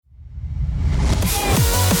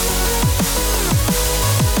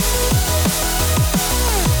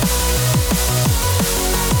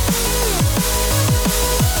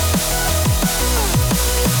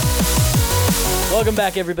Welcome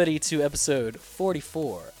back, everybody, to episode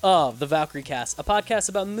 44 of the Valkyrie Cast, a podcast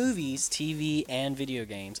about movies, TV, and video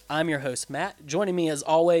games. I'm your host, Matt. Joining me, as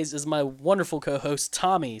always, is my wonderful co-host,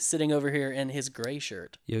 Tommy, sitting over here in his gray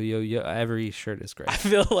shirt. Yo. Every shirt is gray. I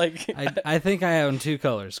feel like... I think I own two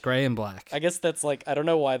colors, gray and black. I guess that's like... I don't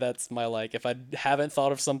know why that's my, like... If I haven't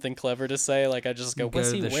thought of something clever to say, like, I just go,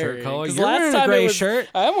 what's he the wearing? shirt color. 'Cause You're wearing a gray shirt.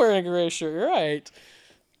 I'm wearing a gray shirt. You're right.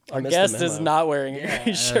 Our guest is not wearing a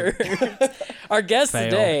gray shirt. Our guest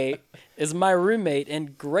today is my roommate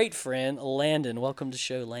and great friend, Landon. Welcome to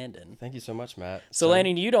show, Landon. Thank you so much, Matt. So,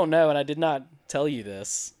 Landon, you don't know, and I did not tell you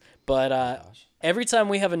this, but every time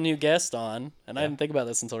we have a new guest on, and I didn't think about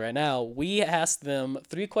this until right now, we ask them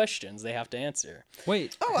 3 questions they have to answer.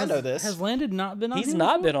 Wait. I know this. Has Landon not been on He's here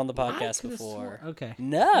not before? been on the podcast before. Okay.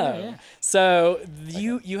 No. Yeah. So,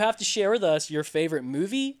 you have to share with us your favorite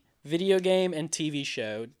movie, video game, and TV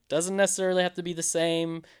show. Doesn't necessarily have to be the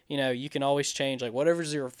same. You know, you can always change, like,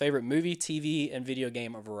 whatever's your favorite movie, TV, and video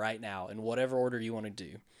game of right now, in whatever order you want to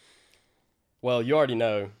do. Well, you already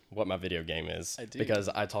know what my video game is. I do. Because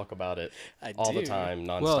I talk about it I all do. the time,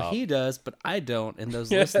 nonstop. Well, he does, but I don't, and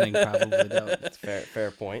those listening probably don't.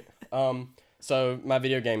 Fair point. So my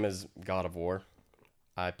video game is God of War.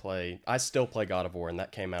 I still play God of War, and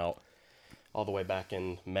that came out all the way back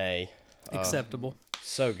in May. Acceptable.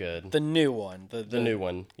 So good. The new one. The new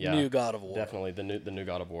one, yeah. New God of War. Definitely the new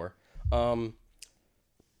God of War.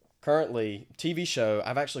 Currently, TV show,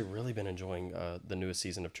 I've actually really been enjoying the newest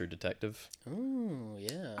season of True Detective. Ooh,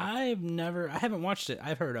 yeah. I haven't watched it.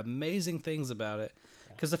 I've heard amazing things about it.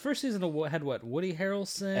 Because the first season had what? Woody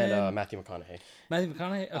Harrelson? And Matthew McConaughey. Matthew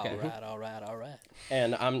McConaughey? Okay. All right.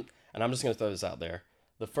 And I'm just going to throw this out there.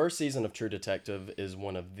 The first season of True Detective is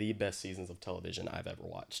one of the best seasons of television I've ever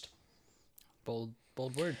watched.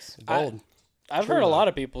 Bold words. Bold. I've heard a lot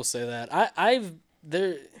of people say that. I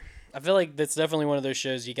feel like that's definitely one of those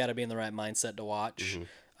shows you got to be in the right mindset to watch.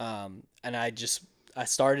 And I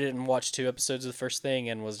started it and watched 2 episodes of the first thing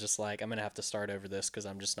and was just like, I'm going to have to start over this because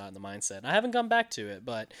I'm just not in the mindset. And I haven't come back to it,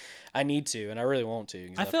 but I need to, and I really want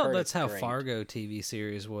to. I felt that's how Fargo TV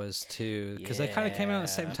series was too, because they kind of came out at the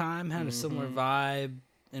same time, had a similar vibe,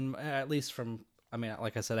 and at least from, I mean,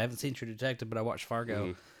 like I said, I haven't seen True Detective, but I watched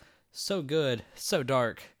Fargo. So good, so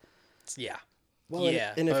dark. Yeah. Well,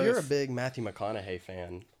 yeah. and if you're a big Matthew McConaughey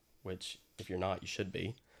fan, which if you're not, you should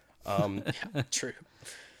be. True.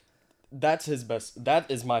 That's his best. That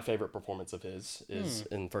is my favorite performance of his is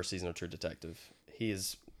in first season of True Detective. He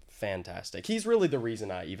is fantastic. He's really the reason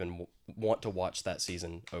I even want to watch that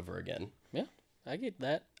season over again. Yeah, I get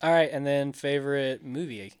that. All right, and then favorite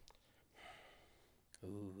movie.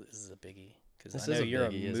 Ooh, this is a biggie. Because I know you're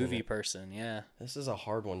a movie person, yeah. This is a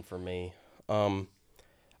hard one for me.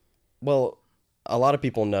 Well, a lot of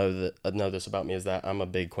people know this about me is that I'm a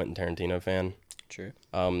big Quentin Tarantino fan. True.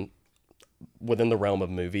 Within the realm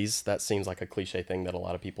of movies, that seems like a cliche thing that a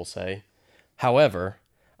lot of people say. However,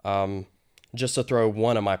 just to throw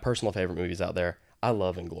one of my personal favorite movies out there, I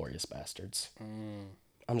love Inglourious Bastards.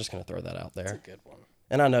 I'm just going to throw that out there. That's a good one.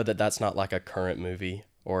 And I know that that's not like a current movie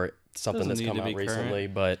or something that's come out recently,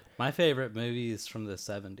 but... My favorite movie is from the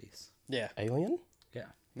 70s. Yeah. Alien? Yeah.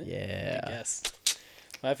 Yeah. I guess.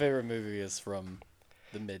 My favorite movie is from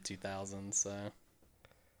the mid-2000s, so...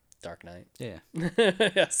 Dark Knight. Yeah.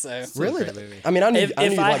 Yeah, so... Really? Movie. I mean, I knew you I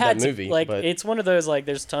liked had that movie, like, but... it's one of those, like,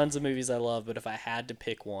 there's tons of movies I love, but if I had to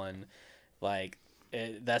pick one, like,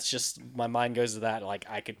 that's just... My mind goes to that, like,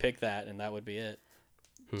 I could pick that, and that would be it.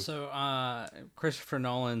 So, Christopher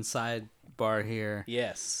Nolan sidebar here.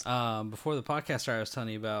 Yes. Before the podcast started, I was telling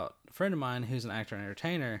you about a friend of mine who's an actor and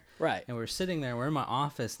entertainer. Right. And we're sitting there, we're in my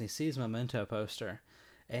office, and he sees a Memento poster.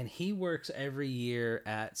 And he works every year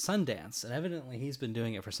at Sundance. And evidently he's been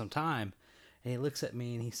doing it for some time. And he looks at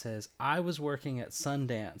me and he says, I was working at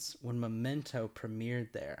Sundance when Memento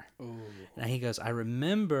premiered there. Ooh. And he goes, I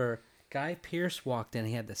remember Guy Pearce walked in,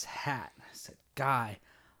 he had this hat. I said, Guy,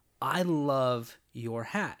 I love your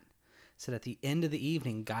hat. Said at the end of the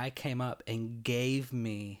evening, Guy came up and gave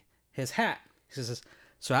me his hat. He says,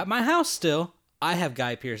 so at my house still, I have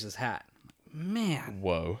Guy Pearce's hat. Man.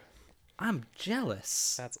 Whoa. I'm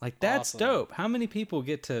jealous. That's that's awesome. dope. How many people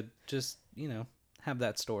get to just, have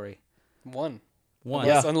that story? One.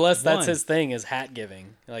 Yeah. Unless that's his thing, is hat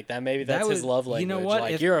giving. Like that, maybe that's his love language. You know what?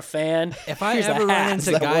 Like, you're a fan. If I ever run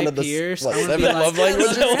into Guy Pearce, I'm gonna be like, love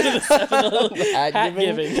languages? Hat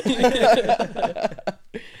giving.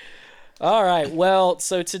 All right. Well,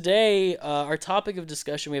 so today, our topic of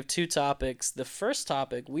discussion, we have 2 topics. The first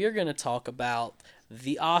topic, we are going to talk about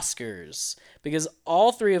the Oscars, because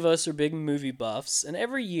all 3 of us are big movie buffs, and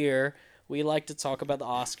every year we like to talk about the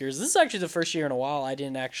Oscars. This is actually the first year in a while I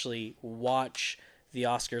didn't actually watch the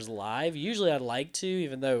Oscars live. Usually I'd like to,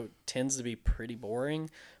 even though it tends to be pretty boring.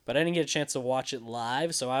 But I didn't get a chance to watch it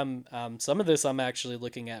live, so I'm some of this I'm actually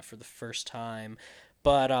looking at for the first time.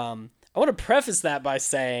 But I want to preface that by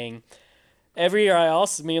saying every year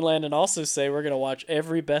me and Landon also say we're going to watch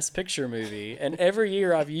every Best Picture movie. And every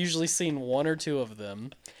year I've usually seen one or two of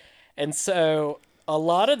them. And so a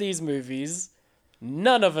lot of these movies,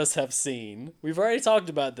 none of us have seen. We've already talked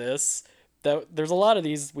about this. There's a lot of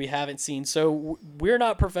these we haven't seen. So we're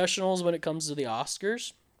not professionals when it comes to the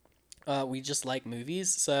Oscars. We just like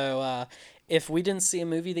movies. So if we didn't see a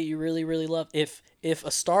movie that you really, really love, if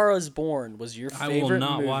A Star Is Born was your favorite movie, I will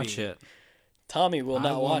not watch it. Tommy will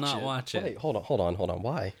not watch it. Wait, hold on.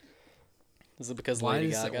 Why? Is it because Why Lady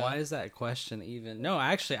is Gaga? Why is that question even? No,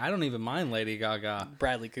 actually, I don't even mind Lady Gaga.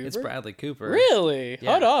 Bradley Cooper? It's Bradley Cooper. Really?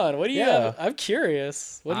 Yeah. Hold on. What do you Yeah. have? I'm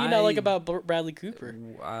curious. What do you not like about Bradley Cooper?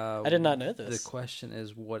 I did not know this. The question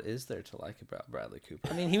is, what is there to like about Bradley Cooper?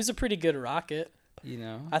 I mean, he was a pretty good Rocket. You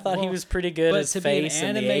know, I thought he was pretty good but as to face be an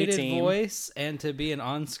in the animated A-Team. voice and to be an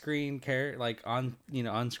on-screen character, like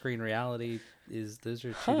on-screen reality, those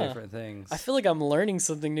are two different things. I feel like I'm learning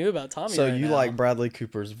something new about Tommy. So right you now. like Bradley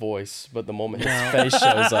Cooper's voice, but the moment his face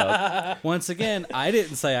shows up. Once again, I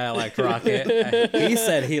didn't say I liked Rocket. He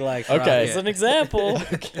said he liked Okay. as Rocket. an example.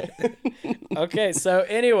 Okay, so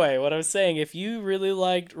anyway, what I was saying, if you really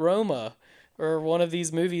liked Roma or one of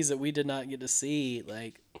these movies that we did not get to see,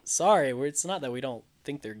 like, sorry, it's not that we don't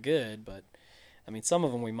think they're good, but I mean, some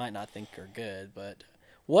of them we might not think are good, but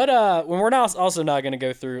when we're not also not going to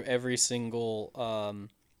go through every single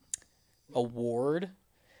award,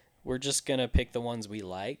 we're just going to pick the ones we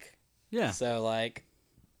like. Yeah. So like,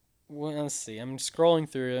 well, let's see. I'm scrolling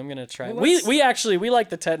through. I'm gonna try. Well, we like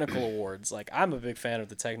the technical awards. Like I'm a big fan of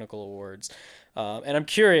the technical awards, and I'm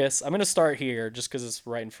curious. I'm gonna start here just because it's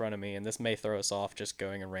right in front of me, and this may throw us off just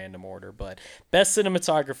going in random order. But best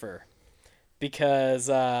cinematographer, because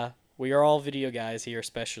we are all video guys here,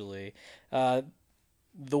 especially.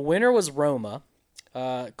 The winner was Roma.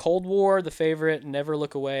 Cold War, The Favorite, Never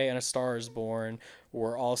Look Away, and A Star Is Born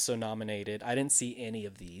were also nominated. I didn't see any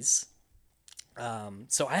of these.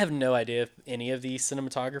 So I have no idea if any of the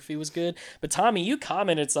cinematography was good. But Tommy, you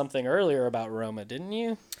commented something earlier about Roma, didn't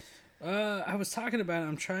you? I was talking about it.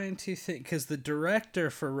 I'm trying to think because the director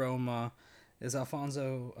for Roma is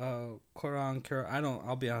Alfonso Cuarón.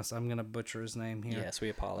 I'll be honest. I'm gonna butcher his name here. Yes, we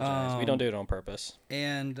apologize. We don't do it on purpose.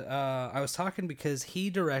 And I was talking because he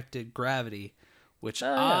directed Gravity, which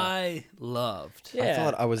Oh, yeah. I loved. Yeah, I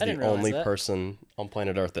thought I was didn't the realize only that. person on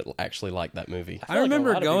planet Earth that actually liked that movie. feel I like a remember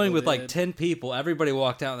lot of going people with like did. 10 people. Everybody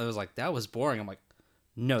walked out and it was like, that was boring. I'm like,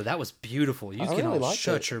 no, that was beautiful. You I can really all liked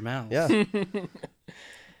shut it. your mouth. Yeah.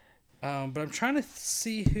 But I'm trying to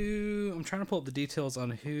see who. I'm trying to pull up the details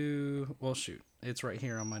on who. Well, shoot. It's right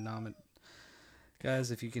here on my nomin.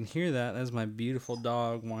 Guys, if you can hear that, that's my beautiful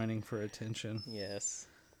dog whining for attention. Yes.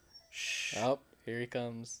 Shh. Oh, here he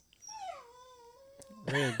comes.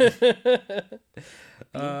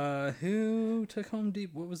 Who took home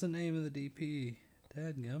deep? What was the name of the DP?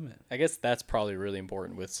 Dadgummit. I guess that's probably really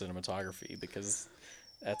important with cinematography because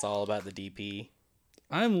that's all about the DP.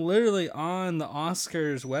 I'm literally on the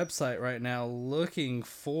Oscars website right now looking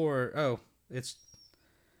for. Oh, it's.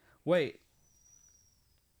 Wait.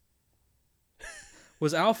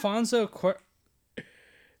 Was Alfonso.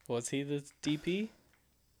 Was he the DP?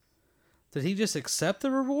 Did he just accept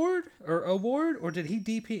the award, or did he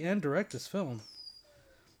DP and direct this film?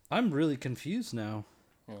 I'm really confused now.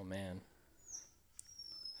 Oh man.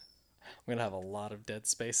 I'm gonna have a lot of dead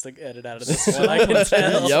space to edit out of this one. I can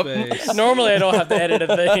tell. Yep. Space. Normally I don't have to edit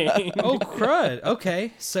a thing. Oh crud!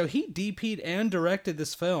 Okay, so he DP'd and directed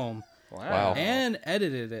this film Wow. and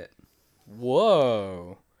edited it.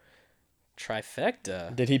 Whoa.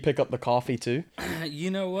 Trifecta. Did he pick up the coffee too? You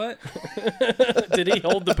know what? Did he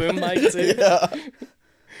hold the boom mic too?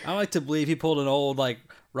 I like to believe he pulled an old like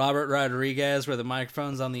Robert Rodriguez, where the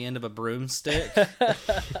microphone's on the end of a broomstick.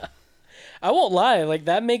 I won't lie, like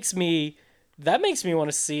that makes me want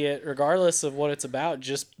to see it regardless of what it's about,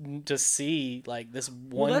 just to see like this one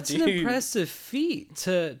Well, that's dude. an impressive feat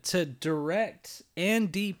to direct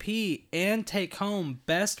and DP and take home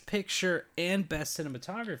Best Picture and Best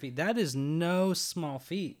Cinematography. That is no small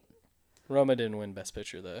feat. Roma didn't win Best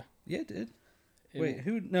Picture though. Yeah, it did. Wait,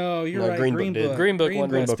 who? No, you're No, right. Green Book did. Green Book won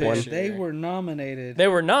Best Book won. Picture. They were nominated. They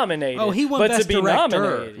were nominated. Oh, he won but Best to be Director.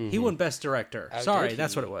 nominated. He won Best Director. Oh, Sorry, did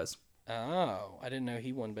that's he? what it was. Oh, I didn't know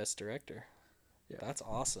he won Best Director. Yeah. That's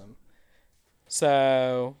awesome.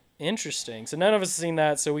 So, interesting. So none of us have seen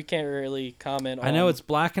that, so we can't really comment on... I know it's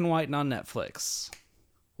black and white and on Netflix.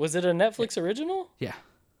 Was it a Netflix original? Yeah.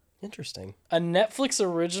 Interesting. A Netflix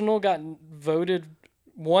original got voted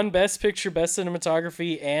won Best Picture, Best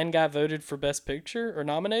Cinematography, and got voted for Best Picture or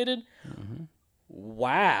nominated. Mm-hmm.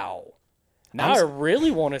 Wow. Now I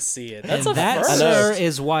really want to see it. That's and a that, first. sir,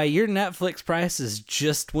 is why your Netflix prices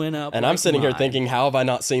just went up. And like I'm sitting here mine. thinking, how have I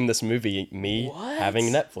not seen this movie? What? Having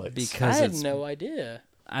Netflix. Because I had no idea.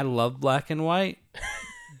 I love black and white,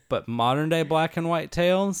 but modern day black and white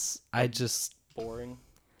tales, I just Boring.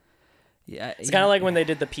 yeah. It's kind of like when they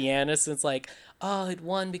did The Pianist. It's like, oh, it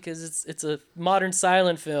won because it's a modern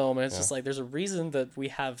silent film, and it's just like there's a reason that we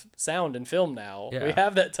have sound in film now. Yeah. We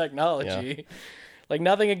have that technology. Like,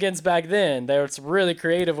 nothing against back then. It's really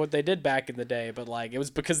creative what they did back in the day, but like it was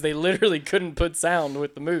because they literally couldn't put sound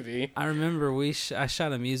with the movie. I remember I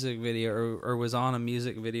shot a music video or was on a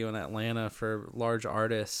music video in Atlanta for large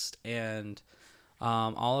artists, and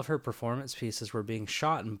all of her performance pieces were being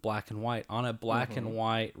shot in black and white on a black and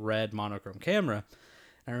white red monochrome camera.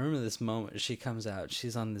 And I remember this moment. She comes out.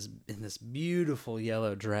 She's in this beautiful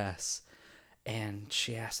yellow dress, and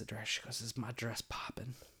she asks the director. She goes, "Is my dress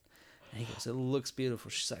popping?" And he goes, "It looks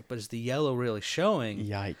beautiful." She's like, "But is the yellow really showing?"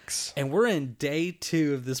 Yikes. And we're in day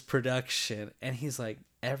 2 of this production, and he's like,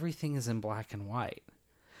 "Everything is in black and white."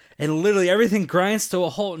 And literally everything grinds to a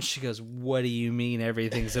halt, and she goes, "What do you mean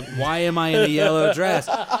everything's in, why am I in a yellow dress?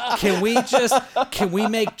 Can we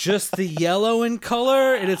make just the yellow in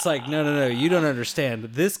color?" And it's like, no, you don't understand.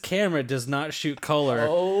 This camera does not shoot color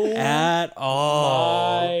at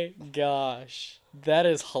all. My gosh. That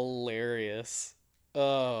is hilarious.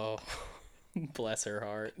 Oh, bless her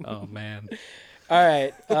heart. Oh, man. All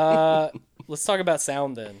right. Let's talk about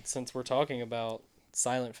sound then, since we're talking about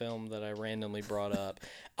silent film that I randomly brought up.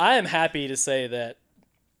 I am happy to say that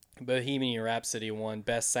Bohemian Rhapsody won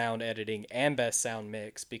Best Sound Editing and Best Sound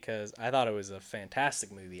Mix because I thought it was a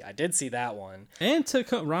fantastic movie. I did see that one. And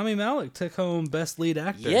Rami Malek took home Best Lead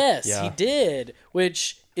Actor. Yes, Yeah. he did,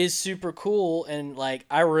 which is super cool. And like,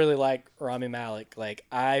 I really like Rami Malek. Like,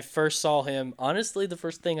 I first saw him, honestly, the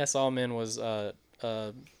first thing I saw him in was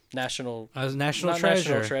National As National not Treasure.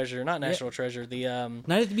 National Treasure, not National Treasure, the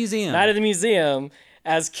Night at the Museum. Night at the Museum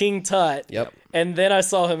as King Tut. Yep. And then I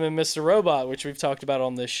saw him in Mr. Robot, which we've talked about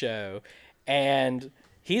on this show. And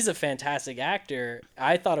he's a fantastic actor.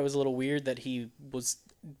 I thought it was a little weird that he was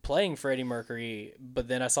playing Freddie Mercury, but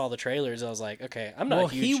then I saw the trailers. I was like, okay, I'm not Well, a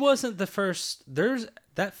huge... he wasn't the first.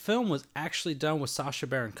 That film was actually done with Sacha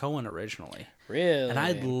Baron Cohen originally. Really? And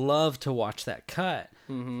I'd love to watch that cut.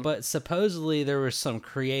 Mm-hmm. But supposedly there were some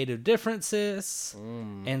creative differences,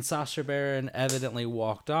 and Sacha Baron evidently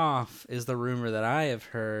walked off, is the rumor that I have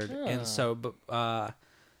heard. And so, but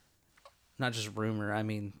not just rumor. I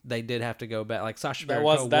mean, they did have to go back. Like Sacha Baron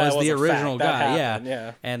Cohen was the original guy,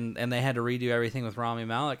 yeah. And they had to redo everything with Rami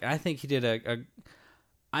Malek. I think he did a.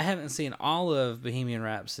 I haven't seen all of Bohemian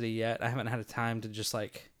Rhapsody yet. I haven't had a time to just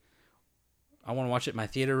like. I want to watch it in my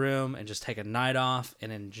theater room and just take a night off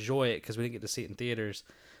and enjoy it because we didn't get to see it in theaters.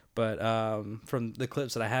 But from the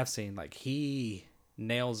clips that I have seen, like he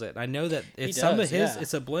nails it. I know that it's some of his.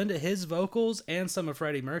 It's a blend of his vocals and some of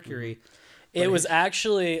Freddie Mercury. It was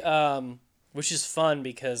actually, which is fun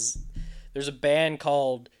because there's a band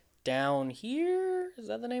called Down Here. Is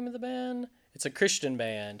that the name of the band? It's a Christian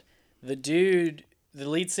band. The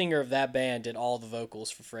lead singer of that band did all the vocals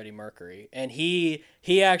for Freddie Mercury, and he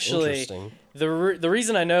actually Interesting. the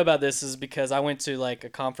reason I know about this is because I went to like a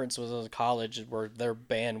conference when I was in college where their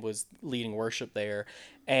band was leading worship there,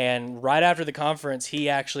 and right after the conference he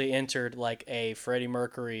actually entered like a Freddie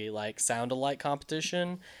Mercury like sound-alike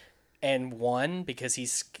competition and won because he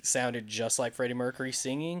sounded just like Freddie Mercury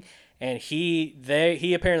singing, and he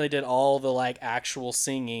apparently did all the like actual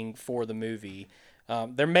singing for the movie.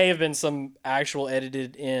 There may have been some actual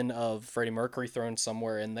edited in of Freddie Mercury thrown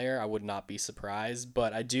somewhere in there. I would not be surprised,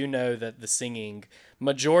 but I do know that the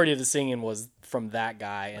majority of the singing was from that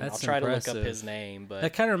guy, and That's I'll try to look impressive. up his name. But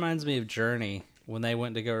That kind of reminds me of Journey when they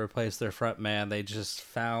went to go replace their front man. They just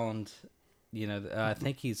found, I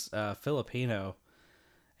think he's Filipino,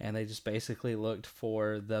 and they just basically looked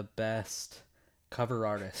for the best cover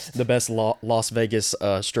artist. The best Las Vegas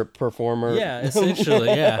strip performer. Yeah, essentially,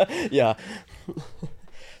 yeah. Yeah.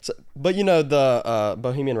 So, but the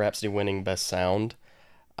Bohemian Rhapsody winning Best Sound,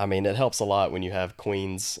 I mean, it helps a lot when you have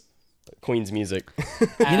Queen's music. It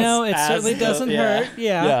certainly doesn't hurt.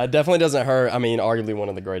 Yeah. Yeah, it definitely doesn't hurt. I mean, arguably one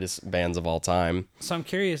of the greatest bands of all time. So I'm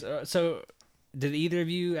curious. So, did either of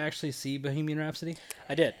you actually see Bohemian Rhapsody?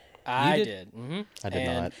 I did. I did? did. Mm-hmm. I did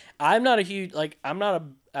not. I'm not a huge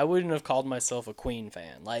I wouldn't have called myself a Queen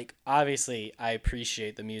fan. Like, obviously, I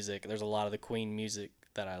appreciate the music. There's a lot of the Queen music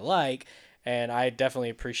that I like, and I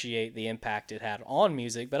definitely appreciate the impact it had on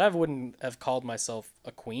music, but I wouldn't have called myself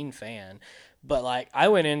a Queen fan. But like I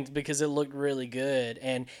went in because it looked really good,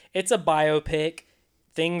 and it's a biopic.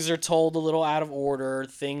 Things are told a little out of order.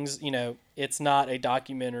 Things, it's not a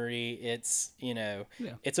documentary. It's,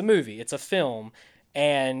 it's a movie. It's a film.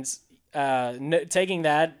 And taking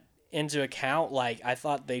that into account, like I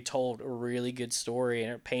thought they told a really good story,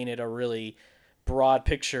 and it painted a really broad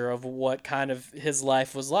picture of what kind of his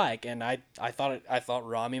life was like. And I thought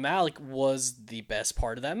Rami Malek was the best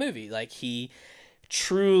part of that movie. Like he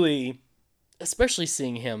truly, especially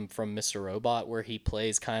seeing him from Mr. Robot, where he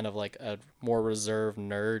plays kind of like a more reserved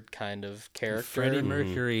nerd kind of character. Freddie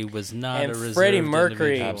Mercury was not a reserved Freddie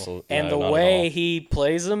Mercury, individual. Absolutely. and No, the not at way all. he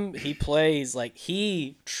plays him, he plays like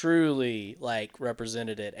he truly like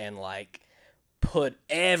represented it and like put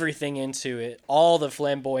everything into it, all the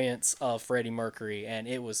flamboyance of Freddie Mercury, and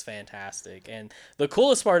it was fantastic. And the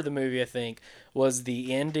coolest part of the movie, I think, was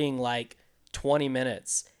the ending, like 20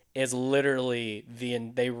 minutes is literally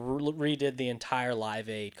they redid the entire Live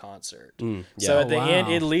Aid concert. Yeah. So at the wow.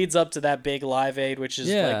 end, it leads up to that big Live Aid, which is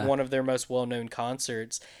Yeah. like one of their most well-known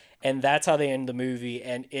concerts. And that's how they end the movie,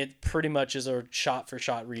 and it pretty much is a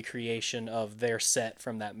shot-for-shot recreation of their set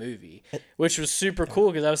from that movie, which was super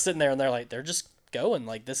cool because I was sitting there and they're like, they're just going.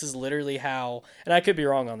 Like, this is literally how, and I could be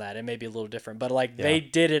wrong on that, it may be a little different, but like they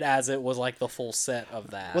did it as it was like the full set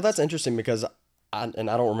of that. Well, that's interesting because I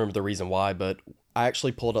don't remember the reason why, but I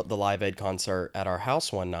actually pulled up the Live Aid concert at our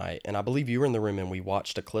house one night, and I believe you were in the room and we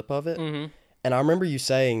watched a clip of it. Mm-hmm. And I remember you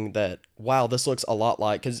saying that, wow, this looks a lot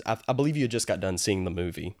like, because I believe you had just got done seeing the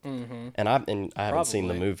movie. Mm-hmm. And I haven't seen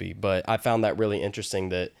the movie, but I found that really interesting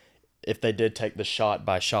that if they did take the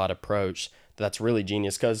shot-by-shot approach, that's really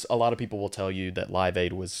genius, because a lot of people will tell you that Live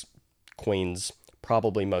Aid was Queen's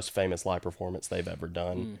probably most famous live performance they've ever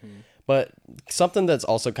done. Mm-hmm. But something that's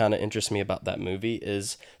also kind of interests me about that movie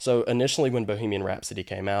is, so initially when Bohemian Rhapsody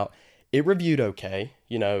came out, it reviewed okay.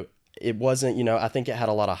 It wasn't, I think it had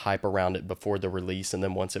a lot of hype around it before the release. And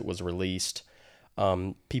then once it was released,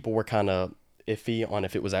 people were kind of iffy on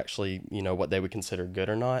if it was actually, what they would consider good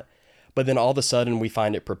or not. But then all of a sudden we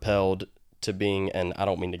find it propelled to being, and I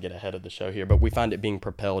don't mean to get ahead of the show here, but we find it being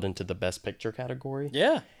propelled into the Best Picture category.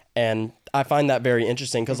 Yeah. And I find that very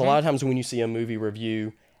interesting because a lot of times when you see a movie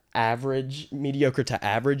review average, mediocre to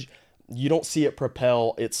average, you don't see it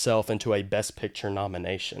propel itself into a Best Picture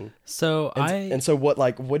nomination. So so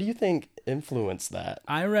what do you think influenced that?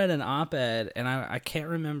 I read an op-ed, and I can't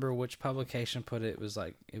remember which publication put it.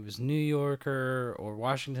 It was New Yorker or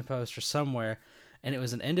Washington Post or somewhere, and it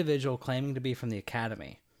was an individual claiming to be from the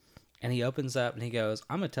Academy. And he opens up and he goes,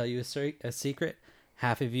 I'm going to tell you a secret.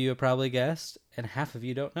 Half of you have probably guessed, and half of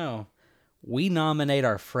you don't know. We nominate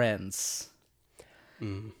our friends.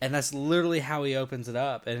 And that's literally how he opens it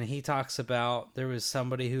up. And he talks about there was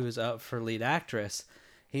somebody who was up for lead actress.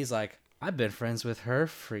 He's like, I've been friends with her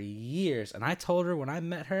for years. And I told her when I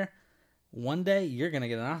met her, one day you're going to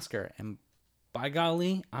get an Oscar. And by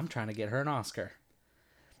golly, I'm trying to get her an Oscar.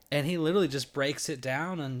 And he literally just breaks it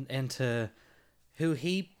down into who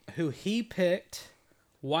he picked,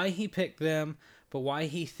 why he picked them, but why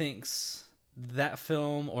he thinks that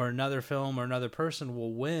film or another person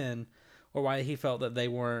will win, or why he felt that they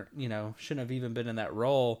weren't, shouldn't have even been in that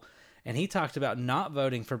role. And he talked about not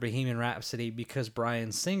voting for Bohemian Rhapsody because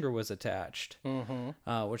Bryan Singer was attached,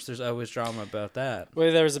 which there's always drama about that.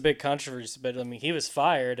 Well, there was a big controversy, but I mean, he was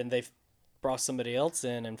fired, and they brought somebody else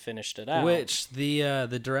in and finished it out. Which the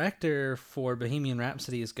director for Bohemian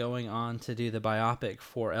Rhapsody is going on to do the biopic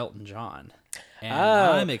for Elton John, and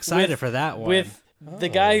I'm excited for that one. With the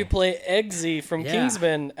guy who played Eggsy from Yeah.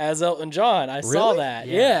 Kingsman as Elton John. I saw Really? that.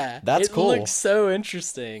 Yeah. Yeah. That's it cool. It looks so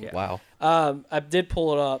interesting. Wow. I did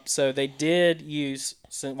pull it up. So they did use,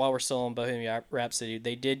 while we're still on Bohemian Rhapsody,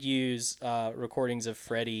 they did use recordings of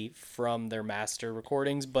Freddie from their master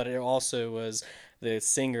recordings, but it also was the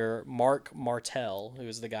singer Mark Martel, who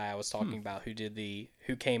was the guy I was talking about,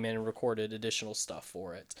 who came in and recorded additional stuff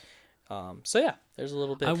for it. So yeah, there's a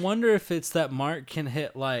little bit. I wonder if it's that Mark can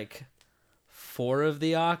hit like 4 of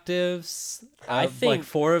the octaves. I think like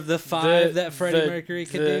 4 of the 5 that Freddie Mercury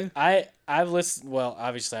could do. I've listened. Well,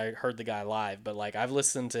 obviously I heard the guy live, but like I've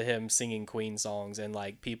listened to him singing Queen songs, and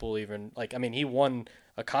like people even like. I mean, he won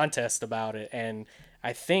a contest about it, and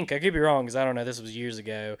I think I could be wrong because I don't know. This was years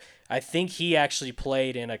ago. I think he actually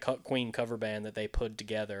played in a Queen cover band that they put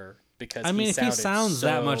together. Because I mean, if he sounds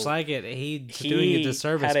that much like it, he's doing a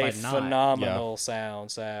disservice had by a not. phenomenal sound.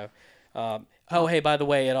 So, oh hey, by the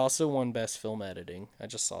way, it also won Best Film Editing. I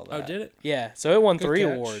just saw that. Oh, did it? Yeah. So it won Good 3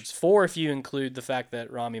 catch. awards. 4 if you include the fact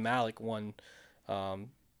that Rami Malek won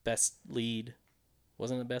Best Lead.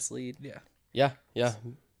 Wasn't it Best Lead? Yeah. Yeah.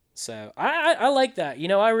 So I like that. You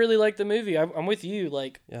know, I really like the movie. I'm with you.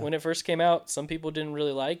 Like Yeah. when it first came out, some people didn't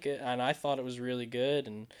really like it, and I thought it was really good.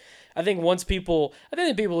 And I think the people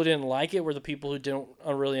who didn't like it were the people who don't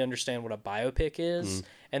really understand what a biopic is,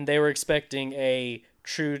 and they were expecting a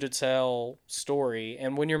true to tell story.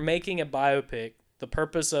 And when you're making a biopic, the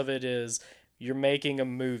purpose of it is you're making a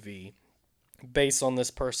movie based on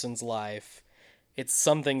this person's life.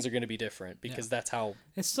 Some things are going to be different because that's how.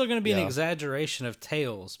 It's still going to be an Yeah. exaggeration of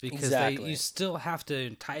tales because Exactly. you still have to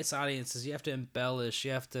entice audiences. You have to embellish.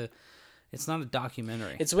 You have to. It's not a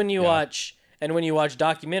documentary. It's when you watch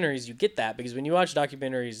documentaries, you get that, because when you watch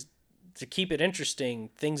documentaries, to keep it interesting,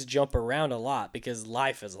 things jump around a lot because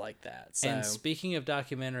life is like that. So And speaking of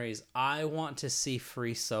documentaries, I want to see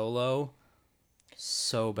Free Solo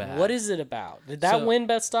so bad. what is it about? Did that So, win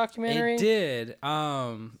Best Documentary? It did.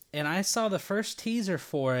 And I saw the first teaser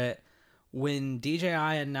for it when DJI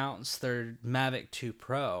announced their Mavic 2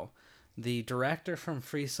 Pro. The director from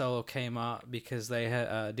Free Solo came up because they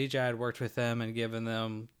had DJI had worked with them and given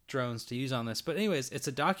them drones to use on this. But anyways, it's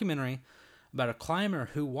a documentary about a climber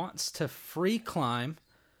who wants to free climb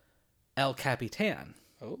El Capitan.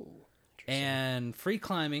 Oh, And free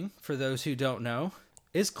climbing, for those who don't know,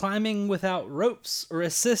 is climbing without ropes or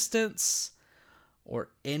assistance or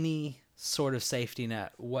any sort of safety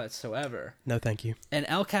net whatsoever. No, thank you. And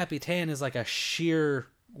El Capitan is like a sheer,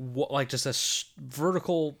 like just a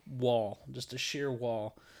vertical wall, just a sheer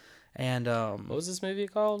wall. And what was this movie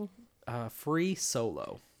called? Free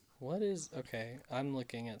Solo. Okay, I'm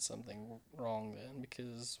looking at something wrong then,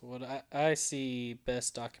 because what I see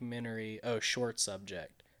Best Documentary, short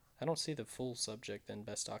subject. I don't see the full subject then,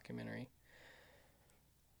 Best Documentary.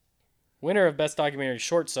 Winner of Best Documentary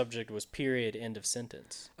short subject was Period, End of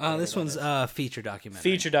Sentence. This one's feature documentary.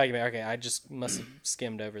 Feature documentary. Okay, I just must have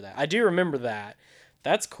skimmed over that. I do remember that.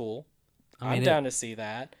 That's cool. I'm down to see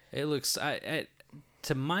that. It looks,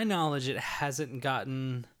 to my knowledge, it hasn't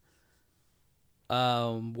gotten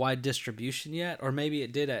wide distribution yet, or maybe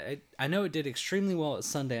it did. I know it did extremely well at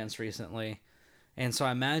Sundance recently, and so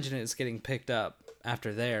I imagine it's getting picked up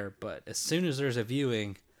after there. But as soon as there's a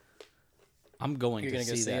viewing, I'm going You're to gonna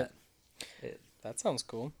go see see that. That sounds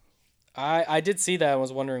cool. I did see that and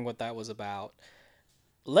was wondering what that was about.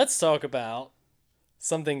 Let's talk about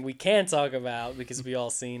something we can talk about because we all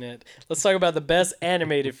seen it. Let's talk about the best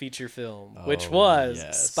animated feature film, which was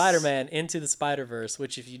yes. Spider-Man Into the Spider-Verse,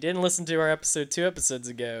 which if you didn't listen to our episode 2 episodes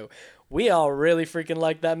ago, we all really freaking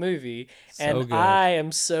liked that movie. And good. I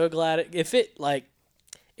am so glad if it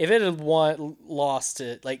had lost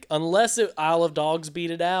it, like unless Isle of Dogs beat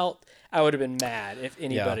it out, I would have been mad if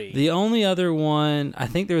anybody. The only other one, I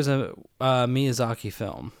think there was a Miyazaki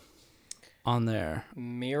film on there.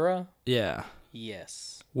 Mira? Yeah.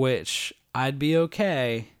 Yes. Which I'd be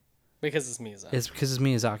okay. Because it's Miyazaki. It's because it's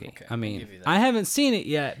Miyazaki. Okay, I I'll mean, give you that. I haven't seen it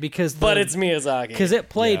yet because But it's Miyazaki. because it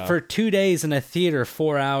played Yeah. for 2 days in a theater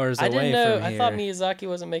 4 hours I away didn't know. from I here. thought Miyazaki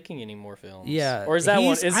wasn't making any more films. Yeah, Or is that one?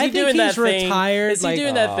 he's- Is I he think doing that he's thing? retired, Is he like-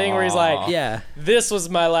 doing that thing where he's like, Yeah, "This was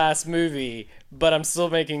my last movie, but I'm still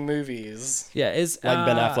making movies." yeah. Is Like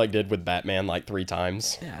Ben Affleck did with Batman like 3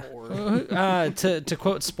 times. Yeah. To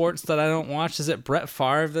quote sports that I don't watch, is it Brett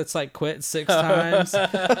Favre that's like quit 6 times?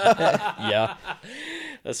 Yeah.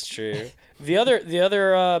 That's true. The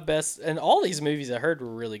other best, and all these movies I heard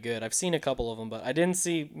were really good. I've seen a couple of them, but I didn't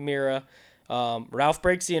see Mira. Ralph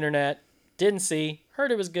Breaks the Internet. Didn't see.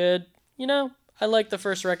 Heard it was good. You know, I liked the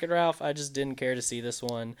first Wreck-It Ralph. I just didn't care to see this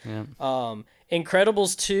one. Yeah.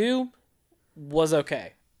 Incredibles 2 was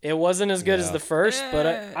okay. It wasn't as good as Yeah. the first, but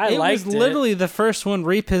I it liked was it. literally the first one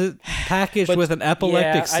repackaged with an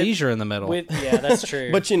epileptic seizure in the middle. Yeah, that's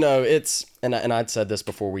true. But you know, it's and I'd said this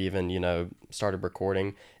before we even, started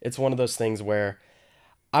recording. It's one of those things where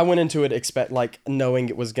I went into it knowing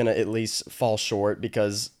it was gonna at least fall short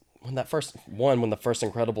because when the first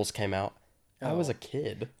Incredibles came out, I was a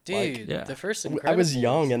kid. dude, Like, Yeah. the first I was Incredibles-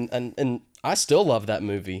 young and I still love that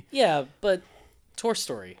movie. Yeah, but Toy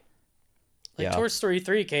Story. Yeah. Toy Story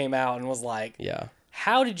 3 came out and was like, Yeah.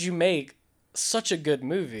 how did you make such a good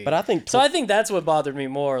movie? But I think I think that's what bothered me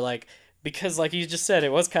more, like, because like you just said,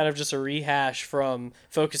 it was kind of just a rehash from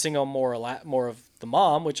focusing on more of the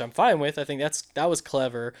mom, which I'm fine with. I think that was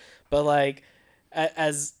clever, but like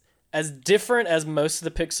as different as most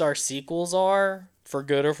of the Pixar sequels are, for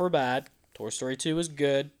good or for bad, Toy Story 2 was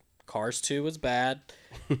good, Cars 2 was bad.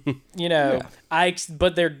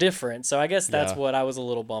 But they're different, so I guess that's Yeah. what I was a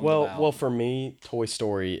little bummed about. Well, for me, Toy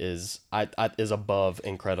Story is above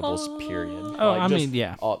Incredibles. Period. Oh, I mean,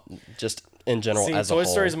 yeah. Just in general See, as Toy a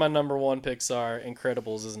whole. Story is my number 1 Pixar.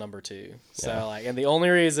 Incredibles is number 2. So and the only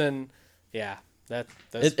reason,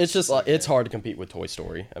 It's just like it's hard to compete with Toy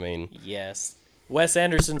Story. I mean, yes. Wes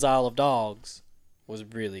Anderson's Isle of Dogs was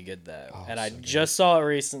really good though, and I just saw it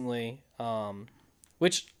recently.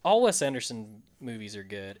 Which all Wes Anderson movies are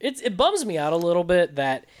good. It bums me out a little bit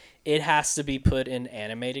that it has to be put in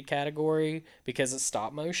animated category because it's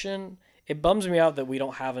stop motion. It bums me out that we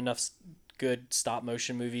don't have enough good stop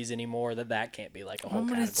motion movies anymore that can't be like a whole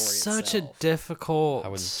category. It's such itself. a difficult. I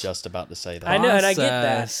was just about to say that. I know, and I get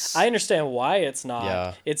that. process. I understand why it's not.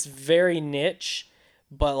 Yeah. It's very niche,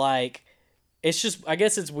 but like, it's just. I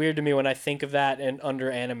guess it's weird to me when I think of that and under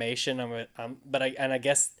animation. I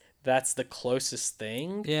guess that's the closest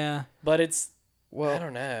thing. Yeah. But it's. Well, I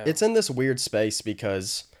don't know. It's in this weird space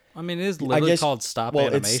because I mean, it is literally called stop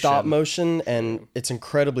animation. it's stop motion, and it's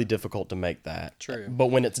incredibly difficult to make that. True. But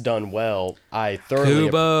when it's done well, I thoroughly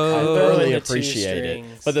Kubo. The two appreciate it.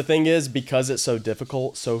 strings. But the thing is, because it's so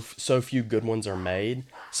difficult, so few good ones are made.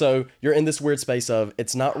 So you're in this weird space of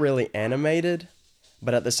it's not really animated,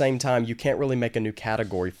 but at the same time, you can't really make a new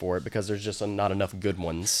category for it because there's just not enough good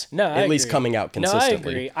ones. No, I at least agree. coming out consistently. No,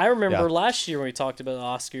 I agree. I remember Yeah. last year when we talked about the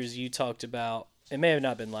Oscars, you talked about. It may have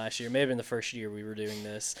not been last year. It may have been the first year we were doing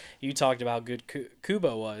this. You talked about how good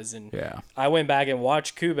Kubo was, and Yeah. I went back and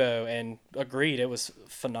watched Kubo and agreed it was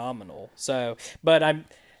phenomenal. So, but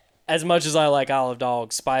as much as I like Isle of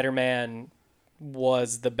Dogs, Spider-Man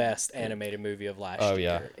was the best animated movie of last year. Oh,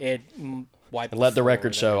 yeah. It wiped. And let the floor record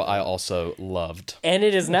with show, everything. I also loved. And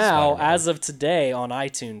it is now, Spider-Man. as of today, on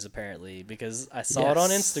iTunes apparently, because I saw it on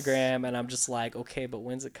Yes. Instagram, and I'm just like, okay, but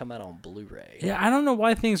when's it come out on Blu-ray? Yeah, I don't know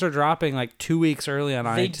why things are dropping like 2 weeks early on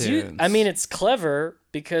They iTunes. do. I mean, it's clever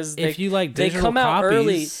because If you like they digital come out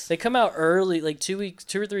early. copies- They come out early, like 2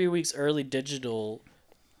 or 3 weeks early digital,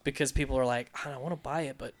 because people are like, I don't want to buy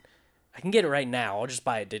it, but I can get it right now. I'll just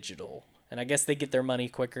buy it digital, and I guess they get their money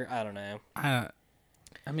quicker. I don't know.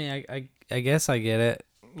 I mean, I guess I get it.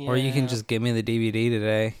 Or you can Yeah. just give me the DVD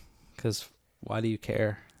today, because why do you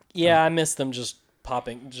care? Yeah, I miss them just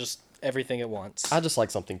popping just everything at once. I just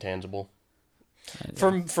like something tangible.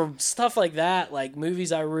 For stuff like that, like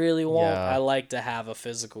movies I really want, Yeah. I like to have a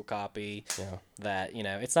physical copy. Yeah. That,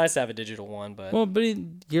 it's nice to have a digital one, but Well, but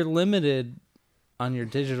you're limited on your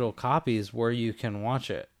digital copies where you can watch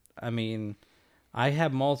it. I mean, I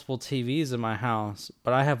have multiple TVs in my house,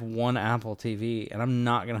 but I have one Apple TV, and I'm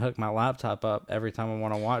not going to hook my laptop up every time I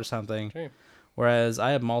want to watch something. True. Whereas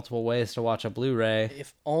I have multiple ways to watch a Blu-ray.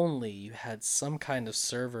 if only you had some kind of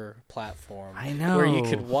server platform I know. where you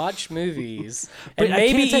could watch movies But and I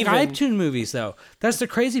maybe can't take even iTunes movies, though. That's the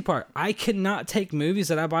crazy part. I cannot take movies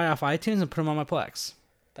that I buy off iTunes and put them on my Plex.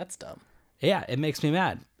 That's dumb. Yeah, it makes me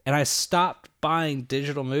mad. And I stopped buying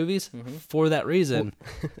digital movies Mm-hmm. for that reason.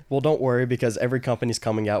 Well, don't worry because every company's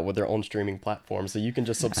coming out with their own streaming platform, so you can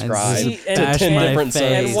just subscribe See, to and- 10 and- different face.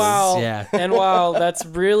 And services. while Yeah. and while that's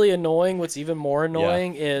really annoying, what's even more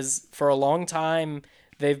annoying is for a long time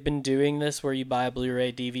they've been doing this where you buy a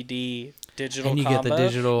Blu-ray, DVD, digital And you get the combo.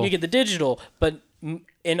 digital. You get the digital, but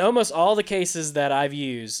in almost all the cases that I've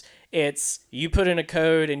used, it's you put in a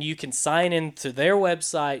code and you can sign into their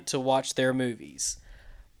website to watch their movies.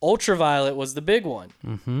 Ultraviolet was the big one.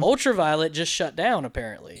 Ultraviolet just shut down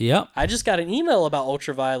apparently. Yep. I just got an email about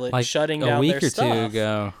Ultraviolet Like shutting a down week their or stuff. 2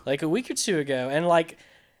 ago. Like a week or 2 ago. And like,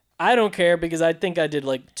 I don't care because I think I did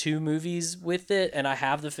like 2 movies with it and I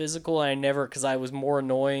have the physical and I never, because I was more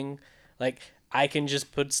annoying. Like, I can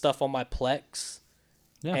just put stuff on my Plex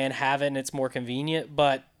Yeah. and have it and it's more convenient.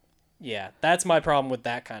 But yeah, that's my problem with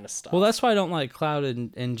that kind of stuff. Well, that's why I don't like cloud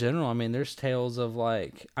in general. I mean, there's tales of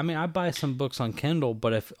like, I mean, I buy some books on Kindle,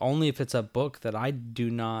 but if it's a book that I do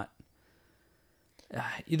not.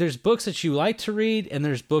 There's books that you like to read, and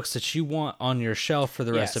there's books that you want on your shelf for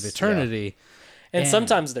the rest of Yes. eternity. and and-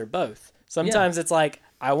 sometimes they're both. Sometimes it's like,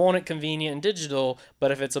 I want it convenient and digital,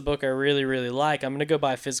 but if it's a book I really, really like, I'm going to go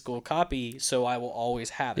buy a physical copy so I will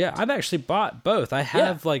always have it. Yeah, I've actually bought both. I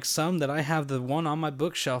have like some that I have the one on my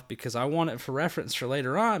bookshelf because I want it for reference for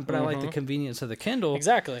later on, but I like the convenience of the Kindle.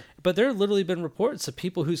 Exactly. But there have literally been reports of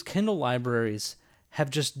people whose Kindle libraries have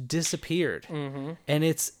just disappeared. And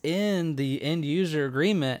it's in the end user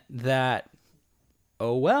agreement that,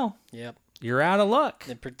 oh, well, Yep. you're out of luck.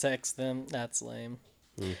 It protects them. That's lame.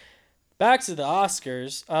 Back to the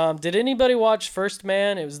Oscars. Did anybody watch First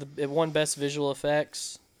Man? It won Best Visual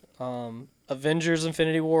Effects. Avengers: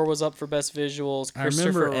 Infinity War was up for Best Visuals. I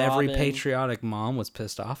remember every Robin. patriotic mom was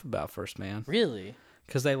pissed off about First Man Really,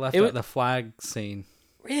 because they left It out wa- the flag scene.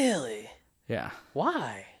 really. Yeah.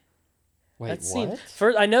 Why? Wait, That what?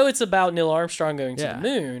 seems. I know it's about Neil Armstrong going to Yeah. the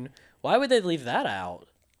moon. Why would they leave that out?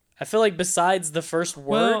 I feel like besides the first words,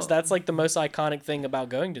 Well- that's like the most iconic thing about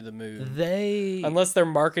going to the movie. They Unless they're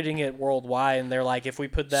marketing it worldwide and they're like, if we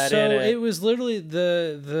put that so in it was literally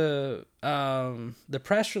the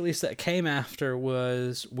press release that came after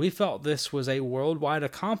was, we felt this was a worldwide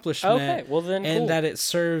accomplishment. Okay, well then, and cool. that it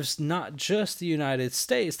serves not just the United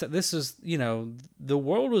States, that this is, the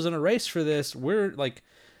world was in a race for this. We're like,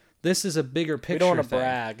 this is a bigger picture. We don't want to thing.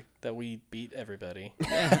 brag that we beat everybody,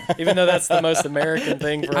 even though that's the most American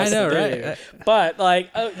thing for I us know, to do. right? But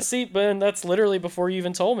like, see, Ben, that's literally before you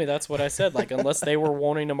even told me. That's what I said. Like, unless they were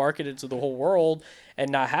wanting to market it to the whole world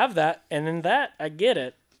and not have that, and then that, I get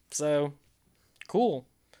it. So, cool.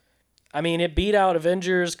 I mean, it beat out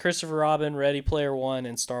Avengers, Christopher Robin, Ready Player One,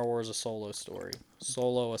 and Star Wars: A Solo Story.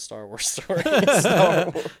 Solo, a Star Wars story.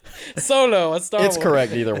 Solo, a Star Wars. It's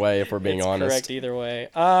correct either way, if we're being It's honest. correct either way.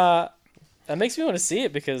 That makes me want to see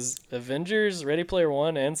it because Avengers, Ready Player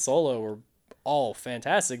One, and Solo were all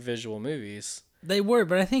fantastic visual movies. They were,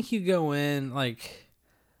 but I think you go in like,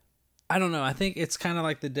 I don't know. I think it's kind of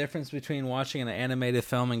like the difference between watching an animated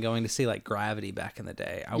film and going to see like Gravity back in the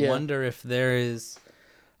day. I Yeah. wonder if there is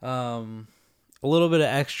a little bit of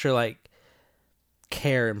extra like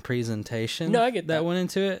care and presentation No, I get that. went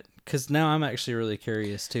into it, because now I'm actually really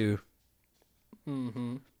curious too.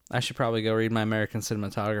 Mm-hmm. I should probably go read my American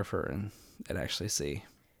cinematographer and actually see,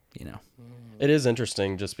 It is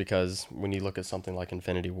interesting just because when you look at something like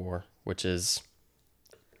Infinity War, which is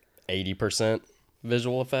 80%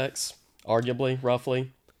 visual effects, arguably,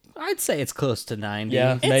 roughly. I'd say it's close to 90.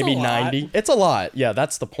 Yeah, a maybe lot. 90. It's a lot. Yeah,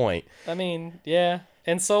 that's the point. I mean, yeah,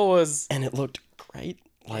 and so was. And it looked great.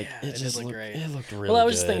 Like, Yeah, it it just did look looked great. It looked really Well, I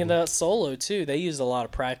was just good. thinking about Solo too. They used a lot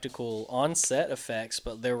of practical on-set effects,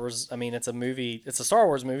 but there was, I mean, it's a movie, it's a Star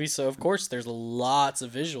Wars movie, so of course there's lots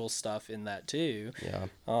of visual stuff in that too.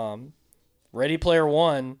 Yeah. Ready Player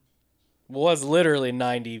One was literally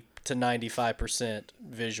 90 to 95%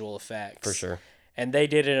 visual effects. For sure. And they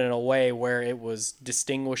did it in a way where it was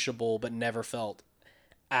distinguishable but never felt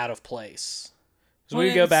out of place. So Well, we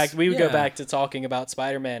would go it's- back. We would go yeah. back to talking about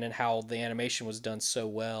Spider-Man and how the animation was done so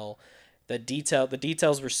well. The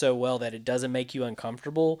details were so well that it doesn't make you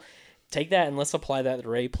uncomfortable. Take that and let's apply that to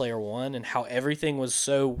Ready Player One and how everything was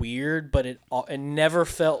so weird, but it never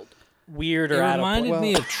felt weird It or out of reminded place.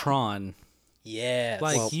 me of Tron. Yes.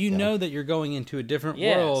 Like, Well, you yeah. know that you're going into a different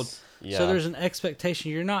Yes. world. Yeah. So there's an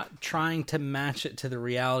expectation. You're not trying to match it to the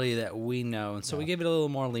reality that we know. And so we give it a little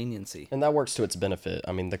more leniency. And that works to its benefit.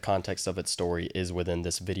 I mean, the context of its story is within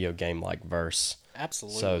this video game-like verse.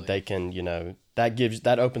 Absolutely. So they can,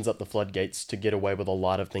 that opens up the floodgates to get away with a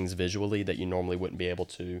lot of things visually that you normally wouldn't be able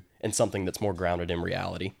to in something that's more grounded in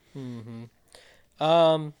reality.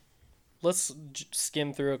 Let's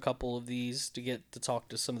skim through a couple of these to get to talk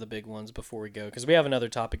to some of the big ones before we go, because we have another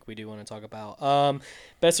topic we do want to talk about.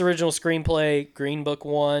 Best original screenplay, Green Book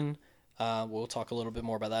won. We'll talk a little bit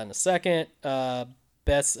more about that in a second.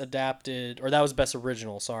 Best adapted, or that was best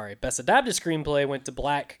original, sorry. Best adapted screenplay went to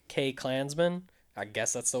Black K. Klansman. I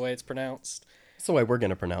guess that's the way it's pronounced. That's the way we're going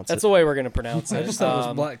to pronounce That's it. the way we're going to pronounce I it. just thought it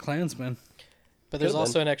was Black Klansman. But there's Could've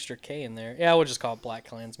also an extra K in there. Yeah, we'll just call it Black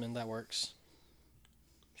Klansman. That works.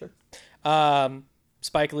 Sure.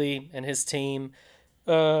 Spike Lee and his team.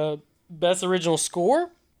 Best original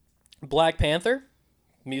score, Black Panther.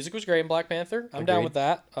 Music was great in Black Panther. I'm down Agreed. with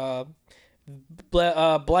that.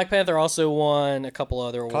 Black Panther also won a couple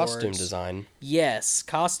other awards. Costume design. Yes,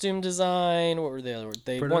 costume design. What were the other?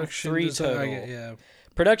 They won 3 total. Yeah.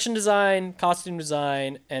 Production design, costume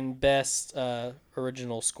design, and best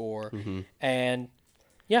original score. Mm-hmm. And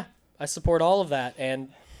yeah, I support all of that. And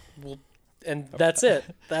that's it.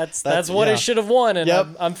 That's what yeah. it should have won, and Yep.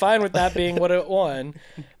 I'm fine with that being what it won.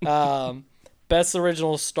 Best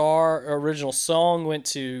original song went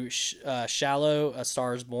to "Shallow," A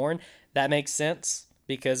Star Is Born. That makes sense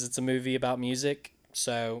because it's a movie about music.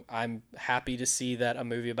 So I'm happy to see that a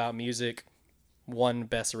movie about music won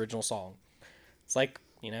best original song. It's like,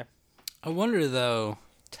 I wonder, though,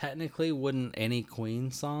 technically, wouldn't any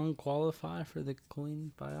Queen song qualify for the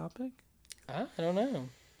Queen biopic? I don't know.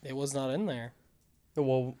 It was not in there.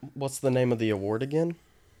 Well, what's the name of the award again?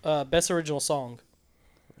 Best original song.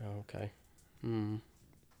 Okay.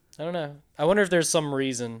 I don't know. I wonder if there's some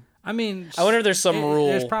reason. I mean, I wonder if there's some rule.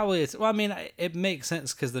 There's probably, well, I mean, it makes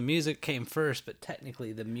sense because the music came first, but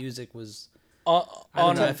technically the music was. I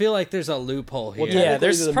don't know. I feel like there's a loophole here. Yeah, Technically,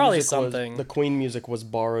 there's the probably music was- something. the Queen music was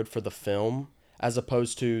borrowed for the film, as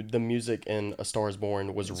opposed to the music in A Star Is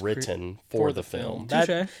Born was written for the film.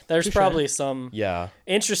 Touche. There's Touche. probably some Yeah.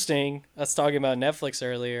 interesting. I was talking about Netflix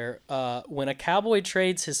earlier. When a cowboy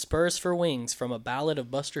trades his spurs for wings from a ballad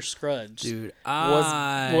of Buster Scruggs. Dude,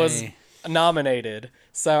 was nominated.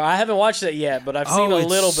 So I haven't watched it yet, but I've seen a it's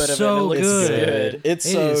little bit of it. so And it looks good. It's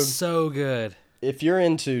It is so good. if you're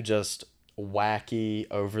into just wacky,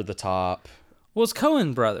 over the top, Well, it's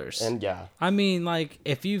Coen Brothers. and yeah, I mean, like,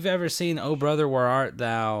 if you've ever seen Oh Brother, Where Art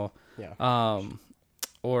Thou? yeah.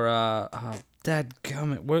 Or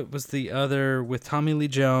dadgummit, what was the other with Tommy Lee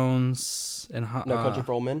Jones and No Country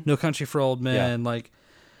for Old Men. No Country for Old Men? Like,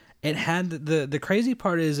 it had the crazy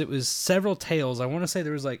part is it was several tales. I want to say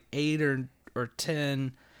there was like 8 or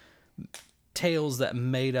 10 tales that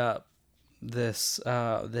made up this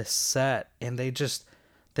set, and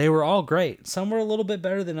they were all great. Some were a little bit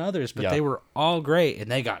better than others, but Yeah. they were all great,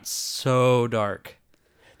 and they got so dark.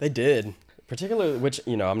 They did, particularly which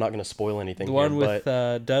I'm not going to spoil anything. The here, one with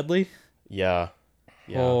Dudley. yeah.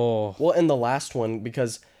 Oh. Well, in the last one,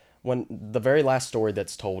 because when the very last story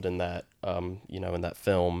that's told in that, in that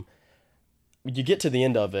film, you get to the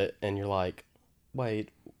end of it and you're like, wait,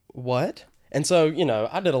 what? And so,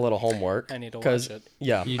 I did a little homework. I need to watch it.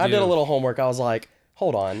 Yeah, You I did do. a little homework. I was like,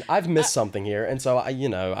 hold on, I've missed something here. And so I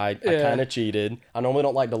Yeah. kind of cheated. I normally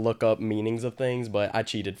don't like to look up meanings of things, but I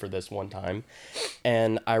cheated for this one time.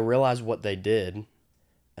 And I realized what they did.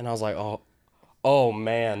 And I was like, oh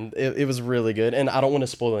man, it was really good. And I don't want to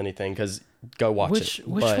spoil anything because go watch it.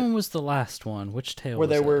 Which But one was the last one? Which tale? where was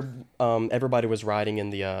they that? were, everybody was riding in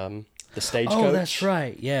the stagecoach. Oh, that's